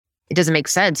just, it doesn't make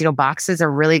sense. Boxes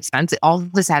are really expensive. All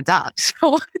of this adds up.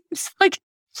 So it's like,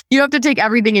 you have to take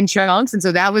everything in chunks. And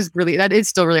so that is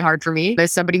still really hard for me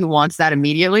as somebody who wants that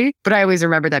immediately. But I always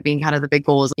remember that being kind of the big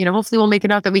goal is, hopefully we'll make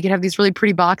enough that we can have these really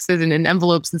pretty boxes and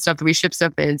envelopes and stuff that we ship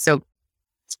stuff in. So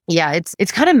yeah,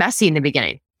 it's kind of messy in the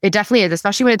beginning. It definitely is,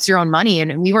 especially when it's your own money.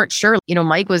 And we weren't sure,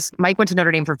 Mike went to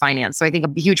Notre Dame for finance. So I think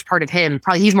a huge part of him,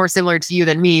 probably he's more similar to you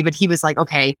than me, but he was like,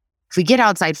 okay, if we get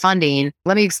outside funding,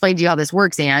 let me explain to you how this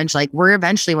works, Ange. Like, we're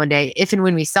eventually one day, if and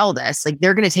when we sell this, like,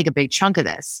 they're going to take a big chunk of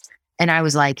this. And I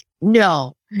was like,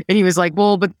 no. And he was like,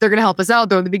 well, but they're going to help us out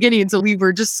though in the beginning. And so we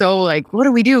were just so like, what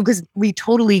do we do? Because we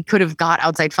totally could have got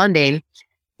outside funding.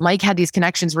 Mike had these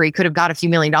connections where he could have got a few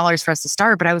 $1 million for us to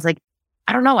start. But I was like,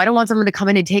 I don't know. I don't want someone to come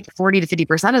in and take 40 to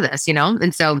 50% of this,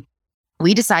 And so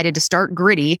we decided to start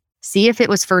Gritty, see if it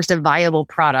was first a viable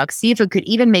product, see if it could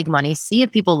even make money, see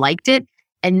if people liked it.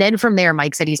 And then from there,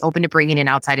 Mike said he's open to bringing in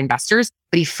outside investors,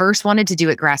 but he first wanted to do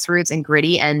it grassroots and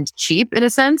gritty and cheap in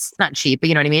a sense. Not cheap, but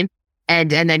you know what I mean? And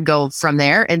then go from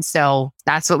there. And so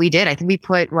that's what we did. I think we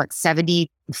put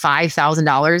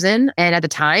 $75,000 in. And at the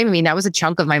time, I mean, that was a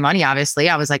chunk of my money, obviously.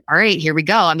 I was like, all right, here we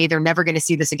go. I'm either never going to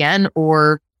see this again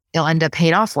or it'll end up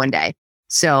paying off one day.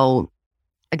 So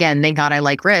again, thank God I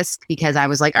like risk, because I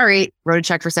was like, all right, wrote a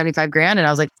check for 75 grand. And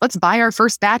I was like, let's buy our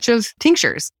first batch of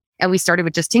tinctures. And we started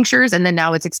with just tinctures. And then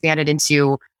now it's expanded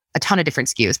into a ton of different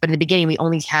SKUs. But in the beginning, we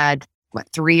only had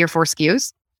 3 or 4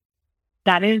 SKUs.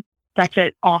 That is such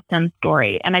an awesome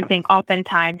story. And I think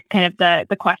oftentimes kind of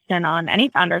the question on any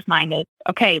founder's mind is,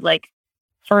 okay, like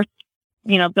first,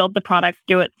 build the product,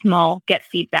 do it small, get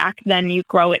feedback, then you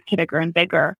grow it to bigger and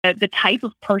bigger. The type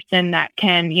of person that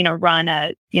can, run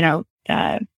a,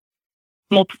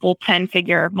 multiple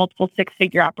 10-figure, multiple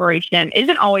 6-figure operation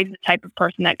isn't always the type of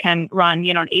person that can run,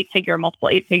 an 8-figure, multiple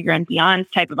 8-figure and beyond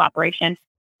type of operation.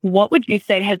 What would you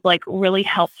say has really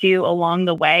helped you along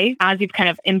the way as you've kind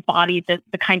of embodied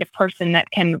the kind of person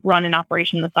that can run an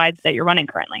operation the size that you're running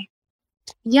currently?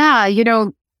 Yeah,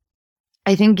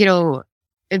 I think,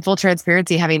 in full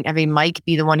transparency, having Mike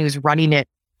be the one who's running it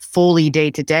fully day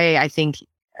to day, I think,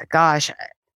 gosh,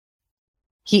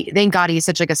 thank God he's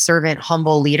such a servant,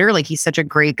 humble leader. Like, he's such a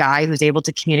great guy who's able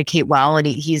to communicate well. And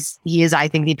he is, I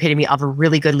think, the epitome of a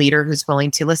really good leader who's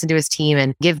willing to listen to his team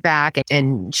and give back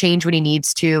and change when he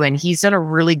needs to. And he's done a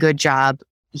really good job.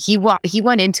 He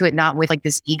went into it not with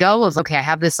this ego of, okay, I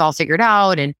have this all figured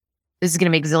out and this is going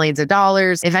to make zillions of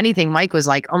dollars. If anything, Mike was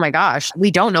like, oh my gosh, we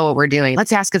don't know what we're doing.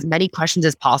 Let's ask as many questions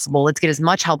as possible. Let's get as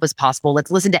much help as possible. Let's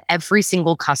listen to every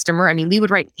single customer. I mean, we would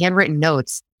write handwritten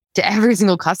notes to every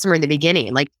single customer in the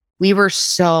beginning. We were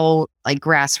so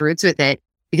grassroots with it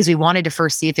because we wanted to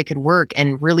first see if it could work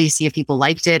and really see if people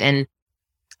liked it. And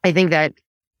I think that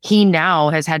he now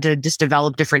has had to just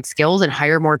develop different skills and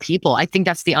hire more people. I think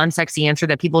that's the unsexy answer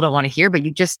that people don't want to hear, but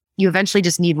you eventually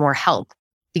just need more help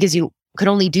because you could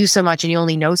only do so much and you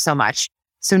only know so much.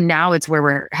 So now it's where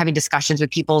we're having discussions with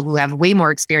people who have way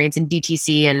more experience in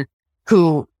DTC and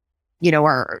who,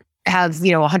 have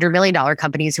 $100 million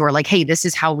companies who are like, hey, this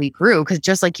is how we grew. Because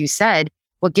just like you said,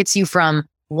 what gets you from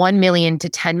 1 million to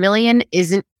 10 million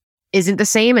isn't the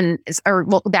same. And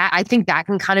that I think that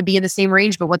can kind of be in the same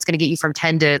range, but what's going to get you from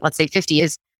 10 to let's say 50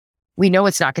 is we know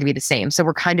it's not going to be the same. So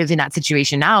we're kind of in that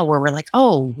situation now where we're like,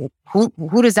 oh,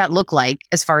 who does that look like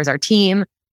as far as our team?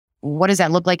 What does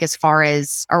that look like as far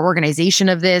as our organization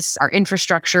of this, our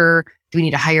infrastructure? Do we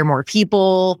need to hire more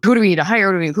people? Who do we need to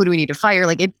hire? Who do we need to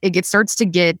fire? It starts to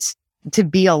get to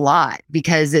be a lot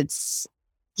because it's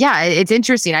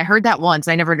interesting. I heard that once.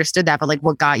 I never understood that, but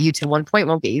what got you to one point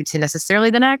won't get you to necessarily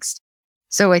the next.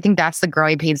 So I think that's the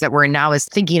growing pains that we're in now is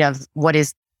thinking of what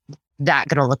is that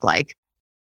going to look like?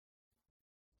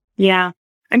 Yeah.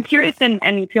 I'm curious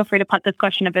and feel free to punt this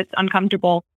question if it's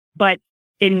uncomfortable, but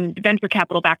in venture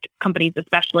capital backed companies,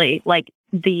 especially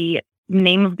the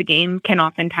name of the game can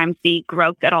oftentimes be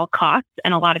growth at all costs.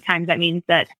 And a lot of times that means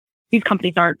that these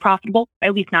companies aren't profitable,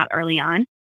 at least not early on.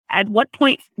 At what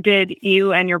point did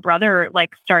you and your brother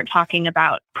start talking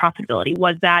about profitability?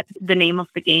 Was that the name of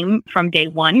the game from day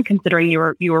one, considering you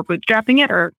were bootstrapping it,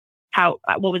 or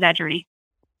what was that journey?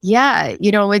 Yeah,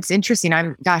 it's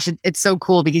interesting. It's so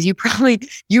cool because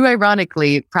you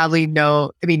ironically probably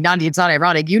know, I mean, it's not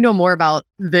ironic. You know more about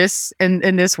this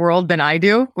in this world than I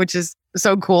do, which is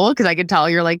so cool because I can tell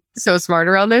you're so smart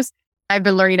around this. I've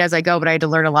been learning as I go, but I had to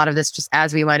learn a lot of this just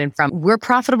as we went in we're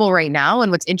profitable right now.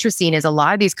 And what's interesting is a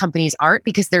lot of these companies aren't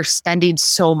because they're spending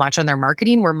so much on their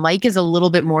marketing, where Mike is a little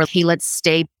bit more, hey, let's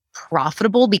stay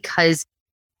profitable because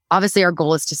obviously our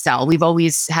goal is to sell. We've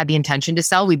always had the intention to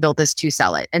sell. We built this to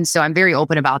sell it. And so I'm very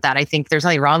open about that. I think there's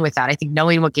nothing wrong with that. I think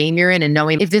knowing what game you're in and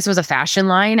knowing if this was a fashion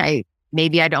line,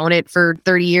 maybe I'd own it for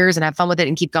 30 years and have fun with it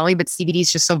and keep going. But CBD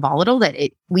is just so volatile that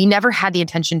we never had the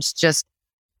intention to just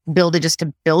build it just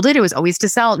to build it. It was always to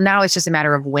sell. Now it's just a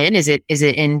matter of when. Is it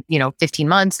in 15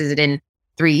 months? Is it in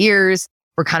 3 years?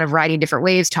 We're kind of riding different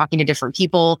waves, talking to different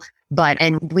people.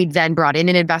 And we then brought in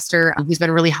an investor who's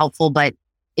been really helpful. But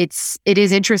it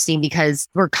is interesting because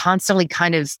we're constantly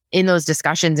kind of in those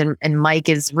discussions, and Mike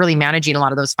is really managing a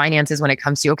lot of those finances when it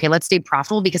comes to, okay, let's stay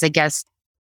profitable, because I guess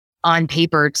on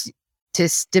paper to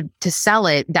sell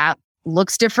it, that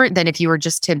looks different than if you were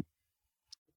just to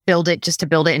build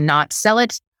it and not sell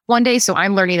it one day. So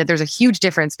I'm learning that there's a huge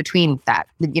difference between that.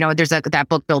 There's that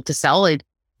book, Built to Sell.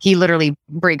 He literally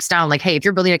breaks down like, hey, if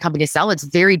you're building a company to sell, it's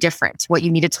very different what you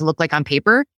need it to look like on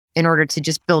paper in order to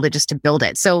just build it just to build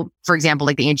it. So for example,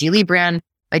 like the Angie Lee brand,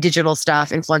 my digital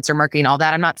stuff, influencer marketing, all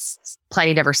that, I'm not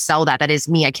planning to ever sell that. That is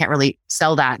me. I can't really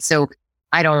sell that. So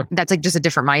that's like just a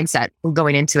different mindset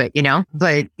going into it,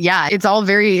 but yeah, it's all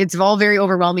very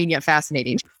overwhelming yet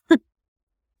fascinating.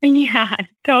 Yeah,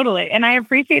 totally. And I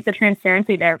appreciate the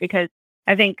transparency there, because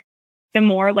I think the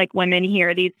more like women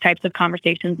hear these types of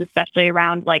conversations, especially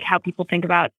around like how people think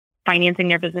about financing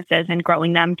their businesses and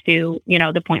growing them to,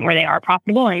 the point where they are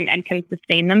profitable and can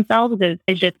sustain themselves,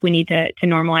 is just, we need to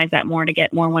normalize that more to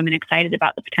get more women excited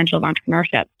about the potential of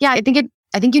entrepreneurship. Yeah, I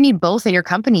think you need both in your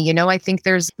company. I think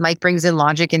Mike brings in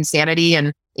logic and sanity.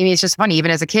 And it's just funny,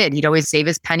 even as a kid, he'd always save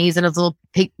his pennies in his little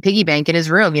piggy bank in his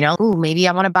room, ooh, maybe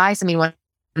I want to buy something one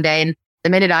day. And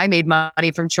the minute I made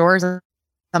money from chores,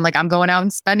 I'm like, I'm going out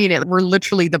and spending it. We're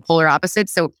literally the polar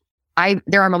opposites. So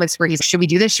there are moments where should we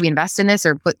do this? Should we invest in this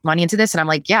or put money into this? And I'm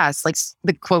like, yes, like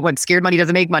the quote, what scared money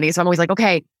doesn't make money. So I'm always like,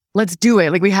 okay, let's do it.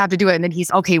 Like we have to do it. And then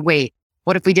he's, okay, wait,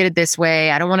 what if we did it this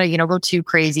way? I don't want to, go too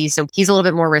crazy. So he's a little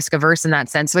bit more risk averse in that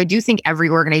sense. So I do think every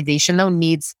organization though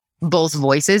needs both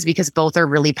voices, because both are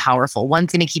really powerful.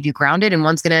 One's going to keep you grounded and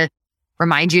one's going to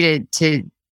remind you to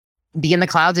be in the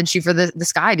clouds and shoot for the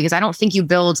sky. Because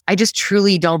I just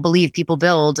truly don't believe people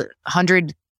build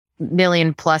 $100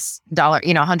 million plus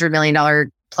 $100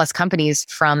 million plus companies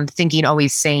from thinking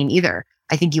always sane either.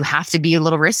 I think you have to be a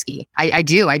little risky. I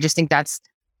do. I just think that's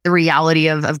the reality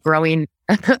of growing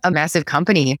a massive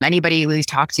company. Anybody who's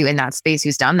talked to in that space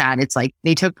who's done that, it's like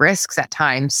they took risks at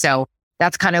times. So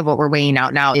that's kind of what we're weighing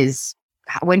out now, is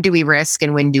when do we risk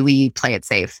and when do we play it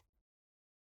safe?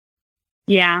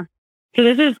 Yeah. So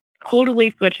this is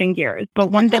totally switching gears.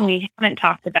 But one thing we haven't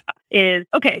talked about is,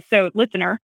 okay, so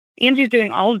listener, Angie's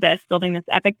doing all of this, building this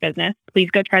epic business.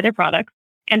 Please go try their products.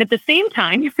 And at the same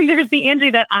time, there's the Angie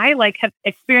that I have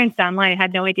experienced online. I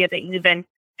had no idea that you even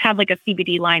had like a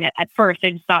CBD line at first.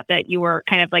 I just thought that you were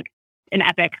kind of like an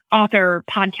epic author,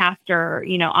 podcaster,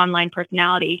 online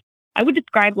personality. I would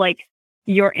describe like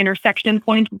your intersection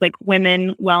points with like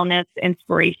women, wellness,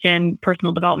 inspiration,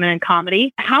 personal development, and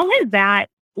comedy. How has that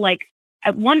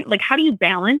how do you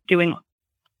balance doing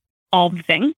all the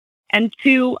things? And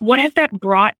two, what has that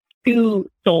brought to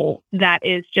Soul that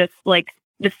is just like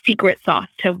the secret sauce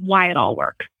to why it all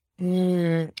works?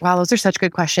 Wow, those are such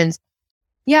good questions.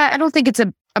 Yeah, I don't think it's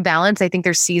a balance. I think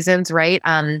there's seasons, right?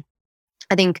 I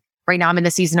think right now I'm in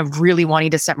the season of really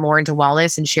wanting to step more into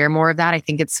wellness and share more of that. I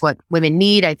think it's what women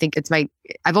need. I think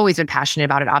I've always been passionate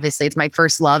about it. Obviously, it's my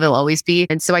first love. It'll always be.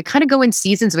 And so I kind of go in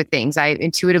seasons with things. I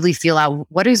intuitively feel out,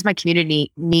 what does my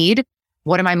community need?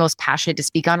 What am I most passionate to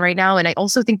speak on right now? And I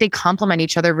also think they complement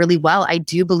each other really well. I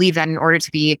do believe that in order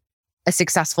to be a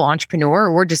successful entrepreneur,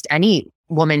 or just any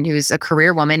woman who's a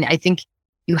career woman, I think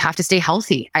you have to stay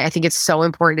healthy. I think it's so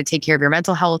important to take care of your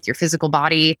mental health, your physical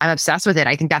body. I'm obsessed with it.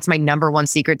 I think that's my number one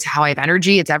secret to how I have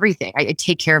energy. It's everything. I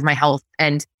take care of my health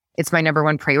and it's my number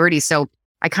one priority. So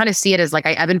I kind of see it as like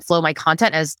I ebb and flow my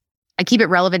content as I keep it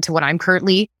relevant to what I'm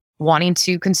currently wanting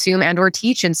to consume and or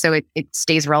teach. And so it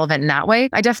stays relevant in that way.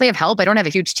 I definitely have help. I don't have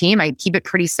a huge team. I keep it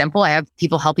pretty simple. I have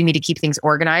people helping me to keep things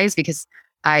organized because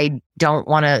I don't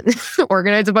want to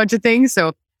organize a bunch of things.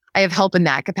 So I have help in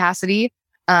that capacity.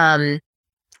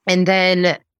 And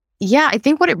then, yeah, I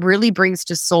think what it really brings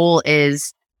to Soul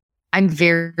is I'm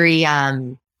very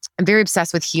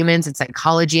obsessed with humans and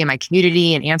psychology and my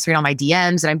community and answering all my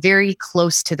DMs. And I'm very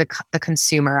close to the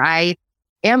consumer. I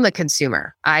am the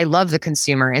consumer. I love the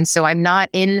consumer. And so I'm not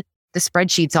in the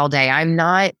spreadsheets all day. I'm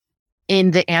not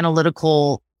in the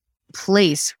analytical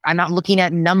place. I'm not looking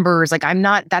at numbers.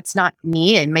 That's not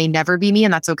me. It may never be me,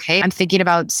 and that's okay. I'm thinking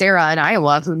about Sarah in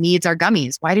Iowa who needs our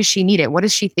gummies. Why does she need it? What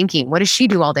is she thinking? What does she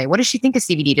do all day? What does she think of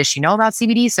CBD? Does she know about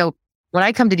CBD? So when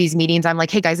I come to these meetings, I'm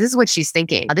like, hey guys, this is what she's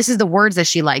thinking. This is the words that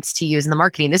she likes to use in the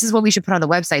marketing. This is what we should put on the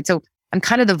website. So I'm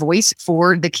kind of the voice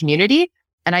for the community,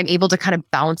 and I'm able to kind of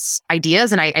bounce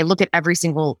ideas. And I look at every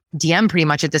single DM pretty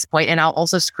much at this point, and I'll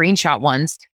also screenshot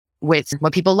ones with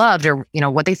what people loved, or,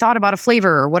 what they thought about a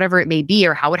flavor or whatever it may be,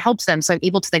 or how it helps them. So I'm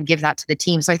able to then give that to the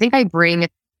team. So I think I bring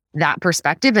that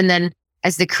perspective. And then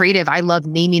as the creative, I love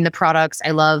naming the products.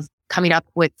 I love coming up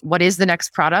with what is the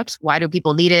next product? Why do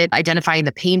people need it? Identifying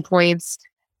the pain points.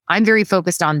 I'm very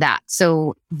focused on that.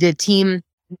 So the team,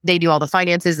 they do all the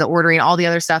finances, the ordering, all the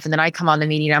other stuff. And then I come on the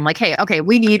meeting and I'm like, hey, okay,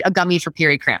 we need a gummy for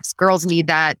period cramps. Girls need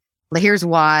that. Here's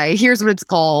why, here's what it's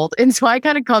called. And so I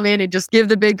kind of come in and just give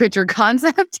the big picture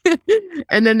concept.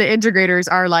 And then the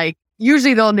integrators are like,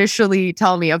 usually they'll initially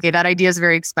tell me, okay, that idea is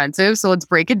very expensive, so let's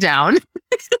break it down.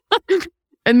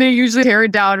 And they usually tear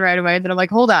it down right away. And then I'm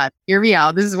like, hold on, hear me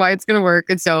out. This is why it's going to work.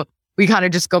 And so we kind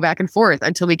of just go back and forth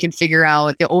until we can figure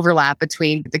out the overlap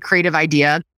between the creative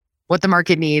idea, what the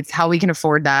market needs, how we can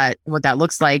afford that, what that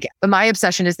looks like. But my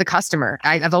obsession is the customer.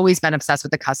 I've always been obsessed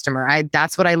with the customer.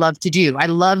 That's what I love to do. I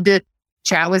love to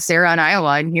chat with Sarah in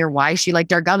Iowa and hear why she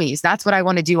liked our gummies. That's what I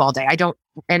want to do all day. I don't,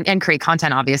 and create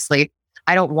content, obviously.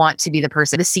 I don't want to be the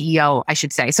CEO, I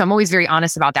should say. So I'm always very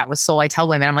honest about that with Soul. I tell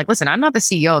women, I'm like, listen, I'm not the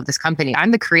CEO of this company. I'm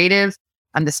the creative.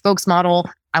 I'm the spokesmodel.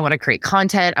 I want to create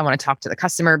content. I want to talk to the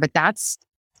customer, but that's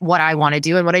what I want to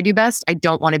do and what I do best. I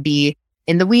don't want to be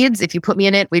in the weeds. If you put me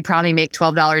in it, we'd probably make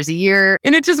 $12 a year,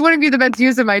 and it just wouldn't be the best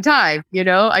use of my time. It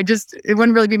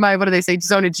wouldn't really be my, what do they say,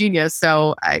 zone of genius.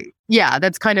 So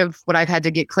that's kind of what I've had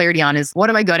to get clarity on is,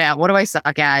 what am I good at? What do I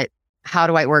suck at? How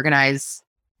do I organize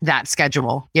that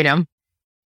schedule?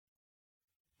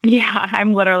 Yeah,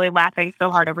 I'm literally laughing so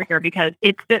hard over here because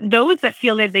it's those that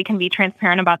feel that they can be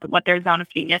transparent about what their zone of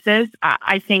genius is.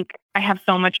 I think I have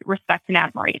so much respect and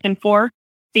admiration for,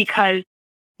 because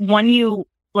when you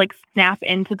snap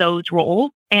into those roles,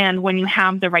 and when you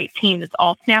have the right team that's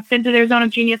all snapped into their zone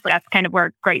of genius, that's kind of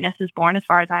where greatness is born, as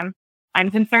far as I'm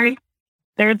concerned.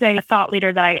 There's a thought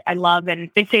leader that I love,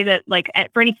 and they say that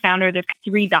for any founder, there's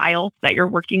 3 dials that you're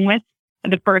working with.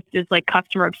 The first is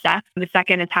customer obsessed. The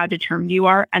second is how determined you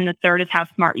are. And the third is how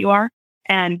smart you are.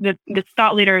 And this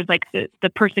thought leader is the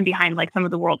person behind some of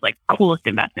the world's coolest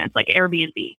investments, like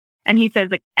Airbnb. And he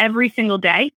says every single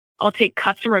day, I'll take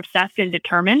customer obsessed and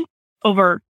determined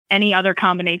over any other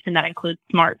combination that includes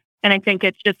smart. And I think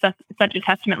it's just such a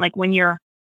testament, when you're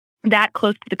that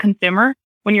close to the consumer,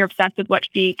 when you're obsessed with what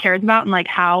she cares about and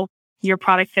how your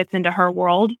product fits into her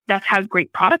world, that's how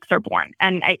great products are born.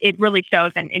 And it really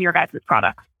shows in your guys'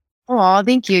 products. Oh,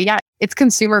 thank you. Yeah, it's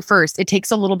consumer first. It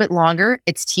takes a little bit longer.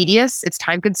 It's tedious. It's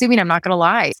time consuming. I'm not going to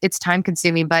lie. It's time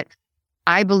consuming, but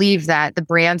I believe that the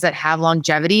brands that have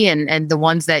longevity and the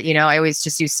ones that, I always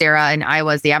just use Sarah in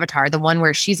Iowa as the avatar, the one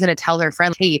where she's going to tell her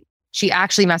friend, hey, she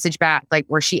actually messaged back,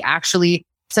 where she actually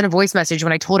sent a voice message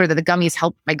when I told her that the gummies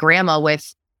helped my grandma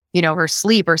with her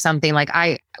sleep or something.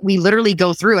 We literally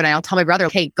go through and I'll tell my brother,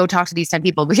 hey, go talk to these 10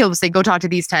 people. He'll say, go talk to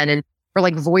these 10. And we're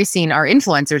voicing our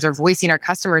influencers or voicing our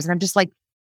customers. And I'm just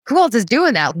who else is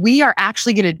doing that? We are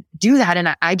actually going to do that.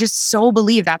 And I just so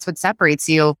believe that's what separates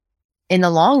you in the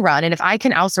long run. And if I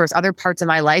can outsource other parts of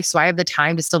my life, so I have the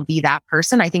time to still be that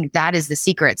person, I think that is the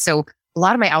secret. So a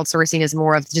lot of my outsourcing is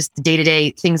more of just the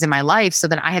day-to-day things in my life. So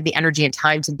then I have the energy and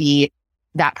time to be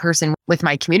that person with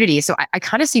my community. So I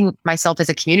kind of see myself as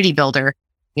a community builder.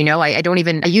 I don't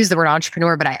even, I use the word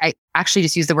entrepreneur, but I actually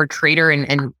just use the word creator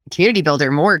and community builder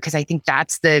more, because I think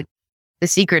that's the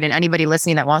secret. And anybody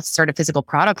listening that wants to start a physical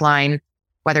product line,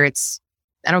 whether it's,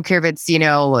 I don't care if it's,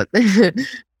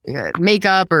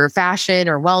 makeup or fashion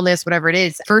or wellness, whatever it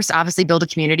is, first, obviously build a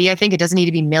community. I think it doesn't need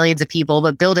to be millions of people,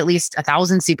 but build at least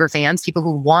 1,000 super fans, people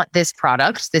who want this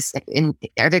product,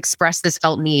 have expressed this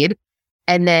felt need,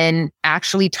 and then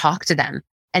actually talk to them.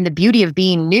 And the beauty of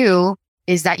being new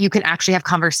is that you can actually have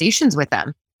conversations with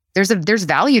them. There's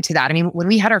value to that. I mean, when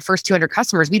we had our first 200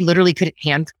 customers, we literally could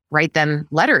hand write them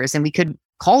letters and we could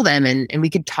call them and we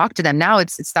could talk to them. Now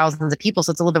it's thousands of people,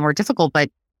 so it's a little bit more difficult, but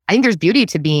I think there's beauty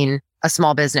to being a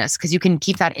small business because you can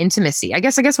keep that intimacy. I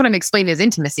guess what I'm explaining is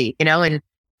intimacy, and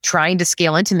trying to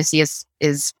scale intimacy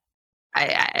is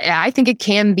I think it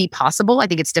can be possible. I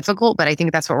think it's difficult, but I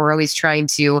think that's what we're always trying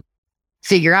to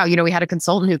figure out. We had a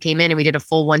consultant who came in and we did a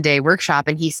full 1-day workshop,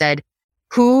 and he said,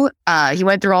 he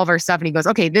went through all of our stuff and he goes,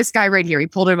 okay, this guy right here, he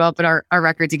pulled him up in our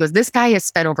records. He goes, this guy has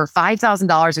spent over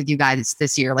 $5,000 with you guys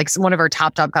this year, one of our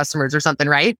top customers or something,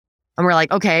 right? And we're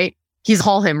like, okay, he's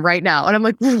haul him right now. And I'm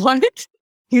like, what?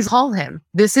 He's haul him.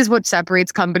 This is what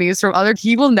separates companies from other.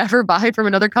 He will never buy from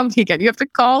another company again. You have to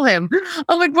call him.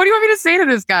 I'm like, what do you want me to say to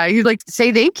this guy? He's like,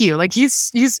 say thank you.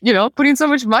 He's putting so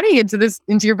much money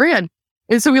into your brand.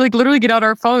 And so we like literally get out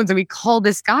our phones and we call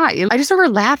this guy. And I just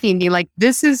remember laughing, being like,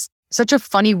 this is such a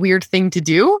funny, weird thing to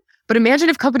do. But imagine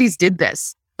if companies did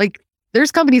this. Like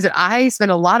there's companies that I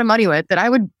spend a lot of money with that I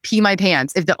would pee my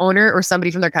pants if the owner or somebody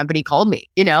from their company called me,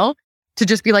 to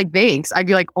just be like, thanks. I'd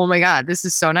be like, oh my God, this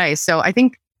is so nice. So I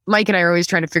think Mike and I are always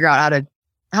trying to figure out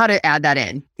how to add that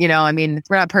in. I mean,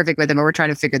 we're not perfect with it, but we're trying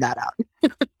to figure that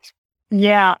out.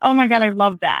 Yeah. Oh my God, I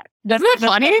love that. Isn't that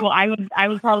funny? Cool. I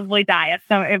would probably die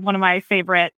if one of my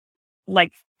favorite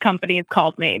like companies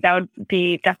called me. That would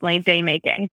be definitely day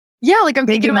making. Yeah, like I'm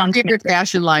thinking of my favorite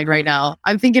fashion line right now.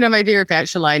 I'm thinking of my favorite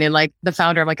fashion line and like the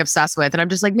founder I'm like obsessed with. And I'm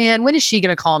just like, man, when is she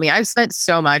going to call me? I've spent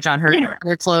so much on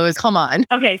her clothes. Come on.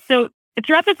 Okay. So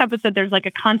throughout this episode, there's like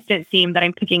a constant theme that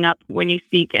I'm picking up when you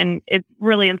speak, and it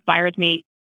really inspires me.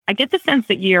 I get the sense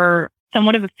that you're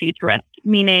somewhat of a futurist,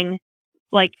 meaning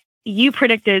like you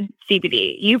predicted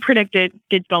CBD, you predicted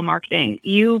digital marketing,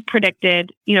 you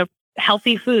predicted,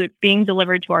 healthy food being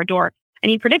delivered to our door.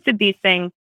 And you predicted these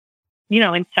things,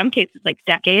 in some cases, like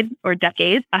decades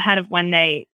ahead of when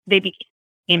they became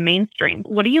mainstream.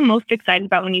 What are you most excited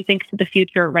about when you think to the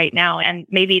future right now? And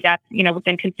maybe that's,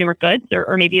 within consumer goods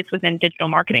or maybe it's within digital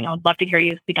marketing. I would love to hear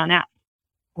you speak on that.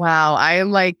 Wow. I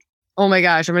am like, oh my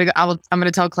gosh, I'm going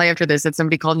to tell Clay after this that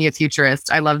somebody called me a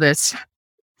futurist. I love this.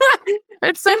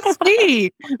 It's so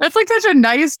sweet. That's like such a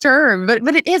nice term, but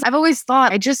it is. I've always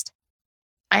thought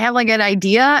I have like an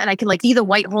idea and I can like see the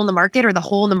white hole in the market or the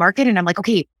hole in the market. And I'm like,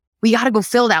 okay, we got to go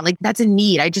fill that. Like that's a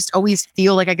need. I just always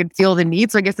feel like I could feel the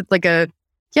need. So I guess it's like that's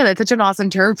such an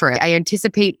awesome term for it. I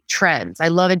anticipate trends. I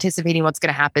love anticipating what's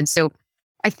going to happen. So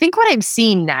I think what I'm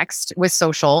seeing next with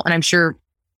social, and I'm sure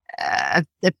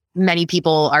that many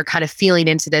people are kind of feeling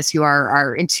into this who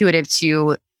are intuitive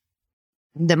to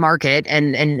the market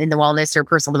and in the wellness or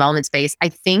personal development space. I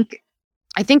think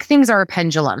things are a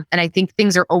pendulum, and I think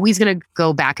things are always going to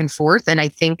go back and forth. And I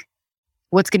think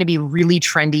what's going to be really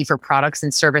trendy for products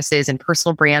and services and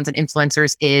personal brands and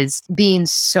influencers is being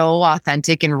so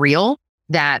authentic and real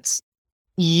that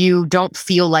you don't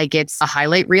feel like it's a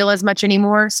highlight reel as much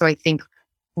anymore. So I think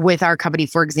with our company,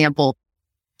 for example,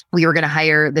 we were going to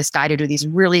hire this guy to do these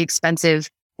really expensive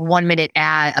 1-minute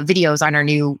ad videos on our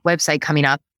new website coming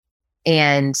up.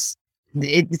 And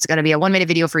it's going to be a 1-minute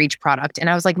video for each product. And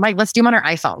I was like, Mike, let's do them on our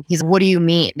iPhone. He's like, what do you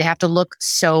mean? They have to look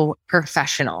so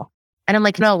professional. And I'm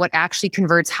like, no, what actually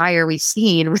converts higher we've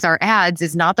seen with our ads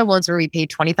is not the ones where we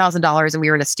paid $20,000 and we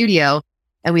were in a studio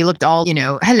and we looked all,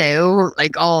 hello,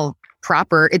 like all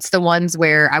proper. It's the ones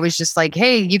where I was just like,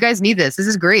 hey, you guys need this. This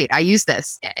is great. I use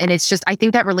this. And it's just, I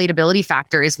think that relatability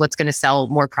factor is what's going to sell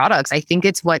more products. I think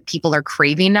it's what people are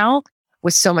craving now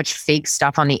with so much fake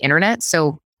stuff on the internet.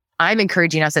 So I'm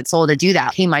encouraging us at Soul to do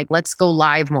that. Hey, Mike, let's go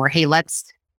live more. Hey, let's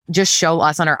just show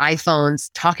us on our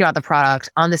iPhones, talking about the product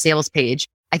on the sales page.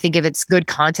 I think if it's good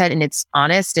content and it's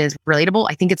honest, is relatable,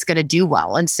 I think it's going to do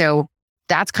well. And so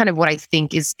that's kind of what I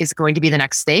think is going to be the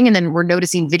next thing. And then we're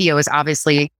noticing video is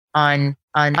obviously on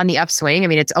the upswing. I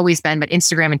mean, it's always been, but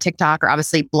Instagram and TikTok are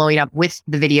obviously blowing up with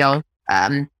the video, I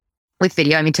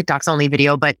mean, TikTok's only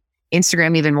video, but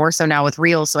Instagram even more so now with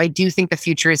Reels. So I do think the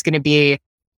future is going to be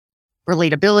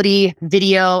relatability,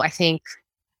 video. I think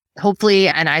hopefully,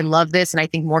 and I love this, and I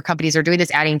think more companies are doing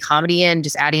this, adding comedy in,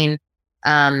 just adding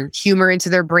humor into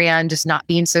their brand, just not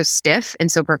being so stiff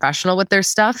and so professional with their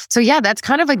stuff. So yeah, that's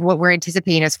kind of like what we're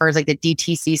anticipating as far as like the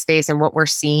DTC space and what we're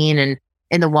seeing. And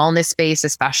in the wellness space,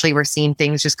 especially, we're seeing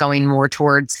things just going more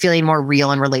towards feeling more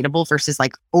real and relatable versus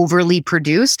like overly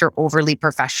produced or overly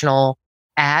professional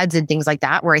ads and things like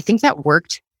that, where I think that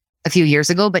worked a few years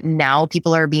ago, but now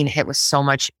people are being hit with so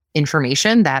much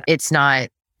information that it just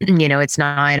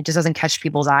doesn't catch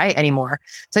people's eye anymore.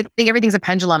 So I think everything's a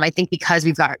pendulum. I think because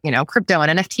we've got, crypto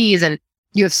and NFTs and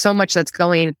you have so much that's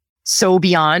going so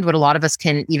beyond what a lot of us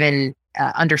can even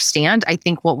understand. I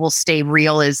think what will stay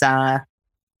real is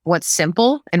what's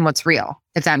simple and what's real,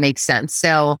 if that makes sense.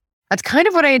 So that's kind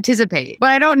of what I anticipate, but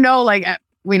I don't know, like,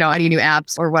 any new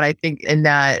apps or what I think in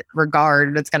that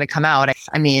regard that's going to come out.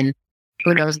 I mean,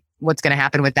 who knows what's going to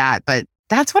happen with that, but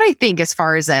that's what I think as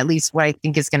far as at least what I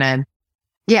think is going to,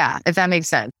 yeah, if that makes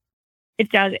sense. It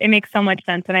does. It makes so much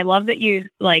sense. And I love that you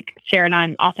like shared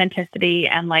on authenticity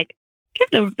and like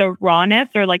the rawness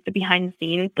or like the behind the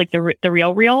scenes, like the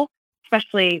real,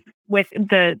 especially with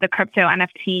the crypto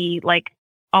NFT, like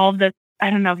all of the, I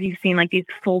don't know if you've seen like these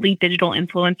fully digital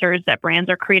influencers that brands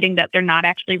are creating that they're not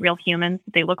actually real humans.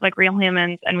 They look like real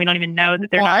humans and we don't even know that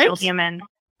they're not real humans.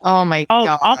 Oh my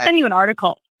God. I'll send you an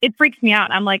article. It freaks me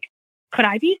out. I'm like, could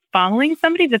I be following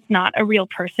somebody that's not a real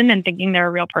person and thinking they're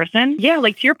a real person? Yeah,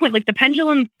 like to your point, like the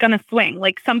pendulum's going to swing.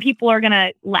 Like some people are going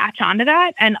to latch onto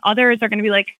that and others are going to be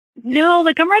like, no,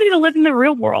 like I'm ready to live in the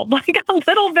real world, like a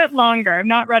little bit longer. I'm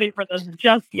not ready for this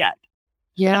just yet.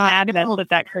 Yeah.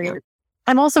 That career.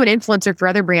 I'm also an influencer for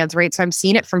other brands, right? So I'm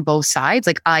seeing it from both sides.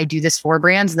 Like I do this for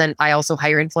brands, and then I also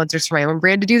hire influencers for my own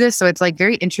brand to do this. So it's like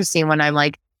very interesting when I'm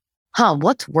like,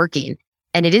 what's working?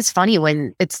 And it is funny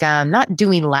when it's not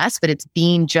doing less, but it's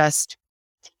being just,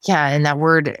 and that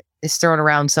word is thrown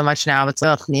around so much now. It's,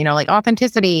 like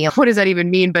authenticity. What does that even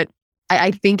mean? But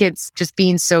I think it's just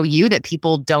being so you that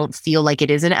people don't feel like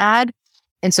it is an ad.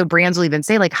 And so brands will even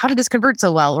say like, how did this convert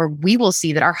so well? Or we will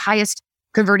see that our highest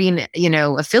converting,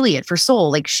 affiliate for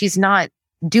Soul, like she's not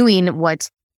doing what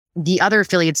the other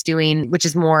affiliate's doing, which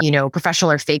is more,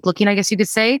 professional or fake looking, I guess you could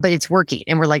say, but it's working.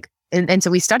 And we're like, and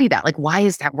so we study that, like, why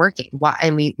is that working? Why?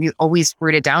 And we always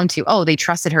root it down to, they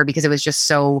trusted her because it was just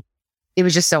so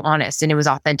honest and it was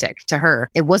authentic to her.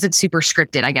 It wasn't super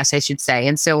scripted, I guess I should say.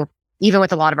 And so even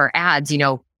with a lot of our ads,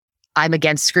 I'm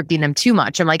against scripting them too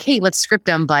much. I'm like, hey, let's script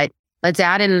them, but let's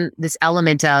add in this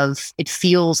element of it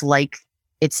feels like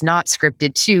it's not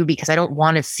scripted too, because I don't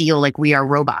want to feel like we are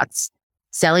robots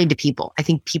selling to people. I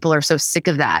think people are so sick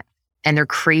of that and they're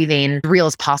craving the real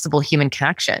as possible human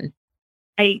connection.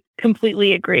 I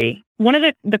completely agree. One of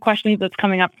the questions that's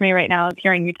coming up for me right now is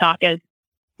hearing you talk is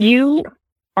you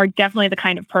are definitely the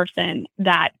kind of person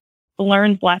that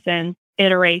learns lessons,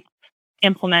 iterates,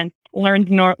 implements, learns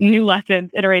new lessons,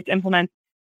 iterates, implements.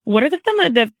 What are some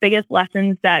of the biggest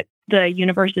lessons that the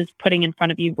universe is putting in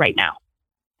front of you right now?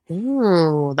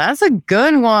 Ooh, that's a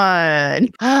good one.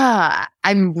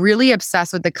 I'm really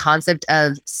obsessed with the concept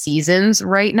of seasons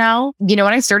right now. When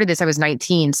I started this, I was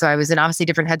 19. So I was in obviously a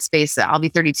different headspace. I'll be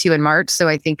 32 in March. So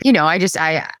I think,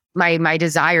 my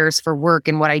desires for work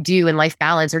and what I do and life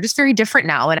balance are just very different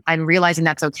now. And I'm realizing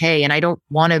that's okay. And I don't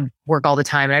want to work all the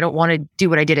time. And I don't want to do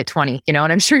what I did at 20, and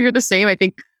I'm sure you're the same. I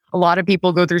think a lot of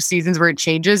people go through seasons where it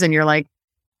changes and you're like,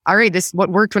 all right,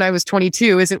 what worked when I was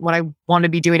 22 isn't what I want to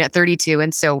be doing at 32.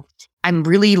 And so I'm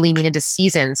really leaning into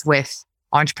seasons with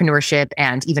entrepreneurship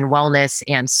and even wellness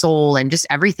and soul and just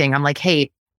everything. I'm like,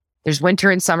 hey, there's winter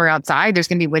and summer outside. There's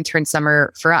going to be winter and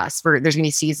summer for us. There's going to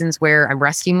be seasons where I'm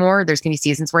resting more. There's going to be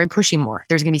seasons where I'm pushing more.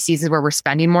 There's going to be seasons where we're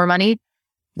spending more money.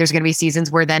 There's going to be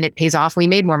seasons where then it pays off. We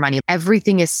made more money.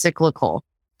 Everything is cyclical.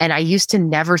 And I used to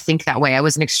never think that way. I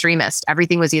was an extremist.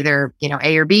 Everything was either,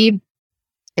 A or B.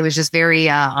 It was just very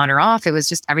on or off. It was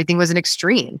just, everything was an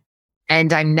extreme.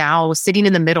 And I'm now sitting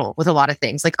in the middle with a lot of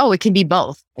things like, it can be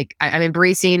both. Like I'm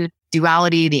embracing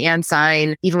duality, the and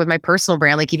sign, even with my personal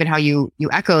brand, like even how you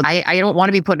echo, I don't want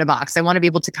to be put in a box. I want to be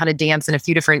able to kind of dance in a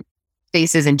few different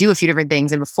spaces and do a few different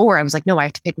things. And before I was like, no, I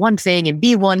have to pick one thing and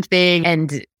be one thing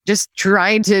and just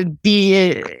trying to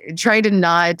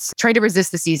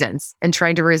resist the seasons and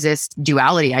trying to resist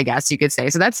duality, I guess you could say.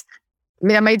 So that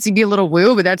might be a little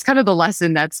woo, but that's kind of the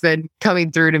lesson that's been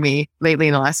coming through to me lately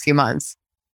in the last few months.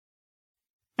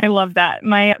 I love that.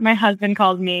 My husband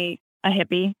calls me a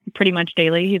hippie pretty much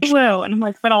daily. He's woo. And I'm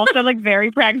like, but also like very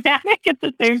pragmatic at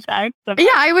the same time. So yeah,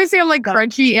 I always say I'm like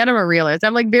crunchy and I'm a realist.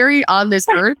 I'm like very on this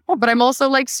earth, but I'm also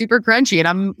like super crunchy and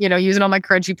I'm, using all my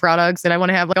crunchy products and I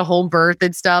want to have like a home birth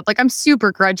and stuff. Like I'm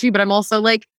super crunchy, but I'm also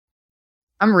like,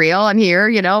 I'm real. I'm here,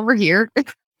 we're here.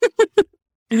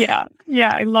 Yeah.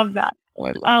 I love that.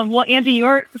 Well, Angie,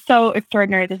 you're so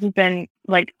extraordinary. This has been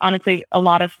like, honestly, a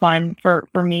lot of fun for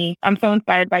me. I'm so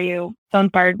inspired by you, so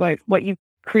inspired by what you've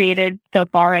created so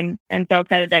far and so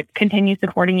excited to continue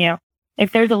supporting you.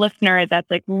 If there's a listener that's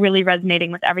like really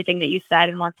resonating with everything that you said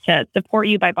and wants to support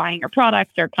you by buying your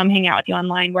products or come hang out with you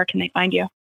online, where can they find you?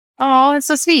 Oh, that's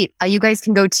so sweet. You guys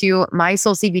can go to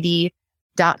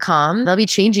mysoulcbd.com. They'll be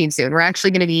changing soon. We're actually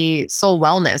going to be Soul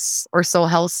Wellness or Soul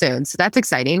Health soon. So that's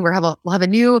exciting. We'll have a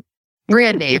new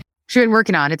brand name. We've been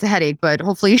working on. It's a headache, but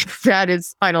hopefully that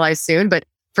is finalized soon. But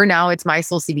for now, it's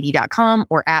mysoulcbd.com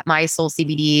or at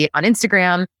mysoulcbd on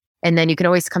Instagram. And then you can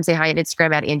always come say hi on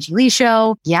Instagram at Angie Lee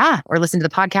Show. Yeah. Or listen to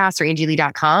the podcast or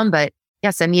angielee.com. But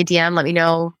yeah, send me a DM. Let me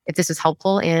know if this was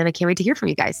helpful. And I can't wait to hear from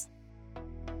you guys.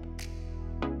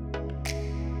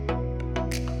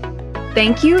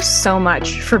 Thank you so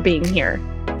much for being here.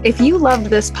 If you loved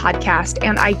this podcast,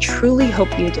 and I truly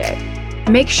hope you did,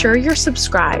 make sure you're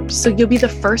subscribed so you'll be the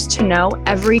first to know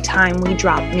every time we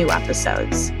drop new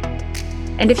episodes.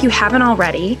 And if you haven't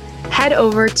already, head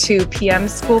over to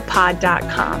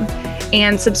pmschoolpod.com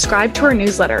and subscribe to our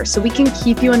newsletter so we can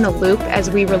keep you in the loop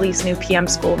as we release new PM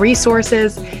School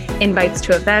resources, invites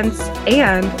to events,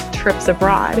 and trips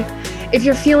abroad. If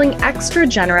you're feeling extra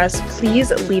generous,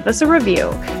 please leave us a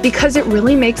review because it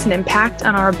really makes an impact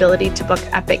on our ability to book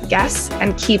epic guests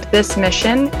and keep this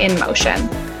mission in motion.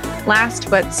 Last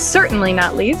but certainly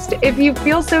not least, if you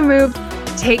feel so moved,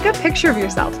 take a picture of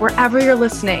yourself wherever you're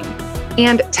listening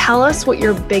and tell us what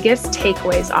your biggest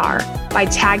takeaways are by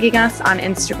tagging us on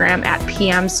Instagram at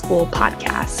PM School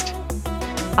Podcast.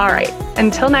 All right,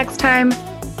 until next time,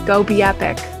 go be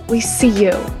epic. We see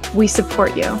you. We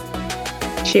support you.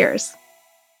 Cheers.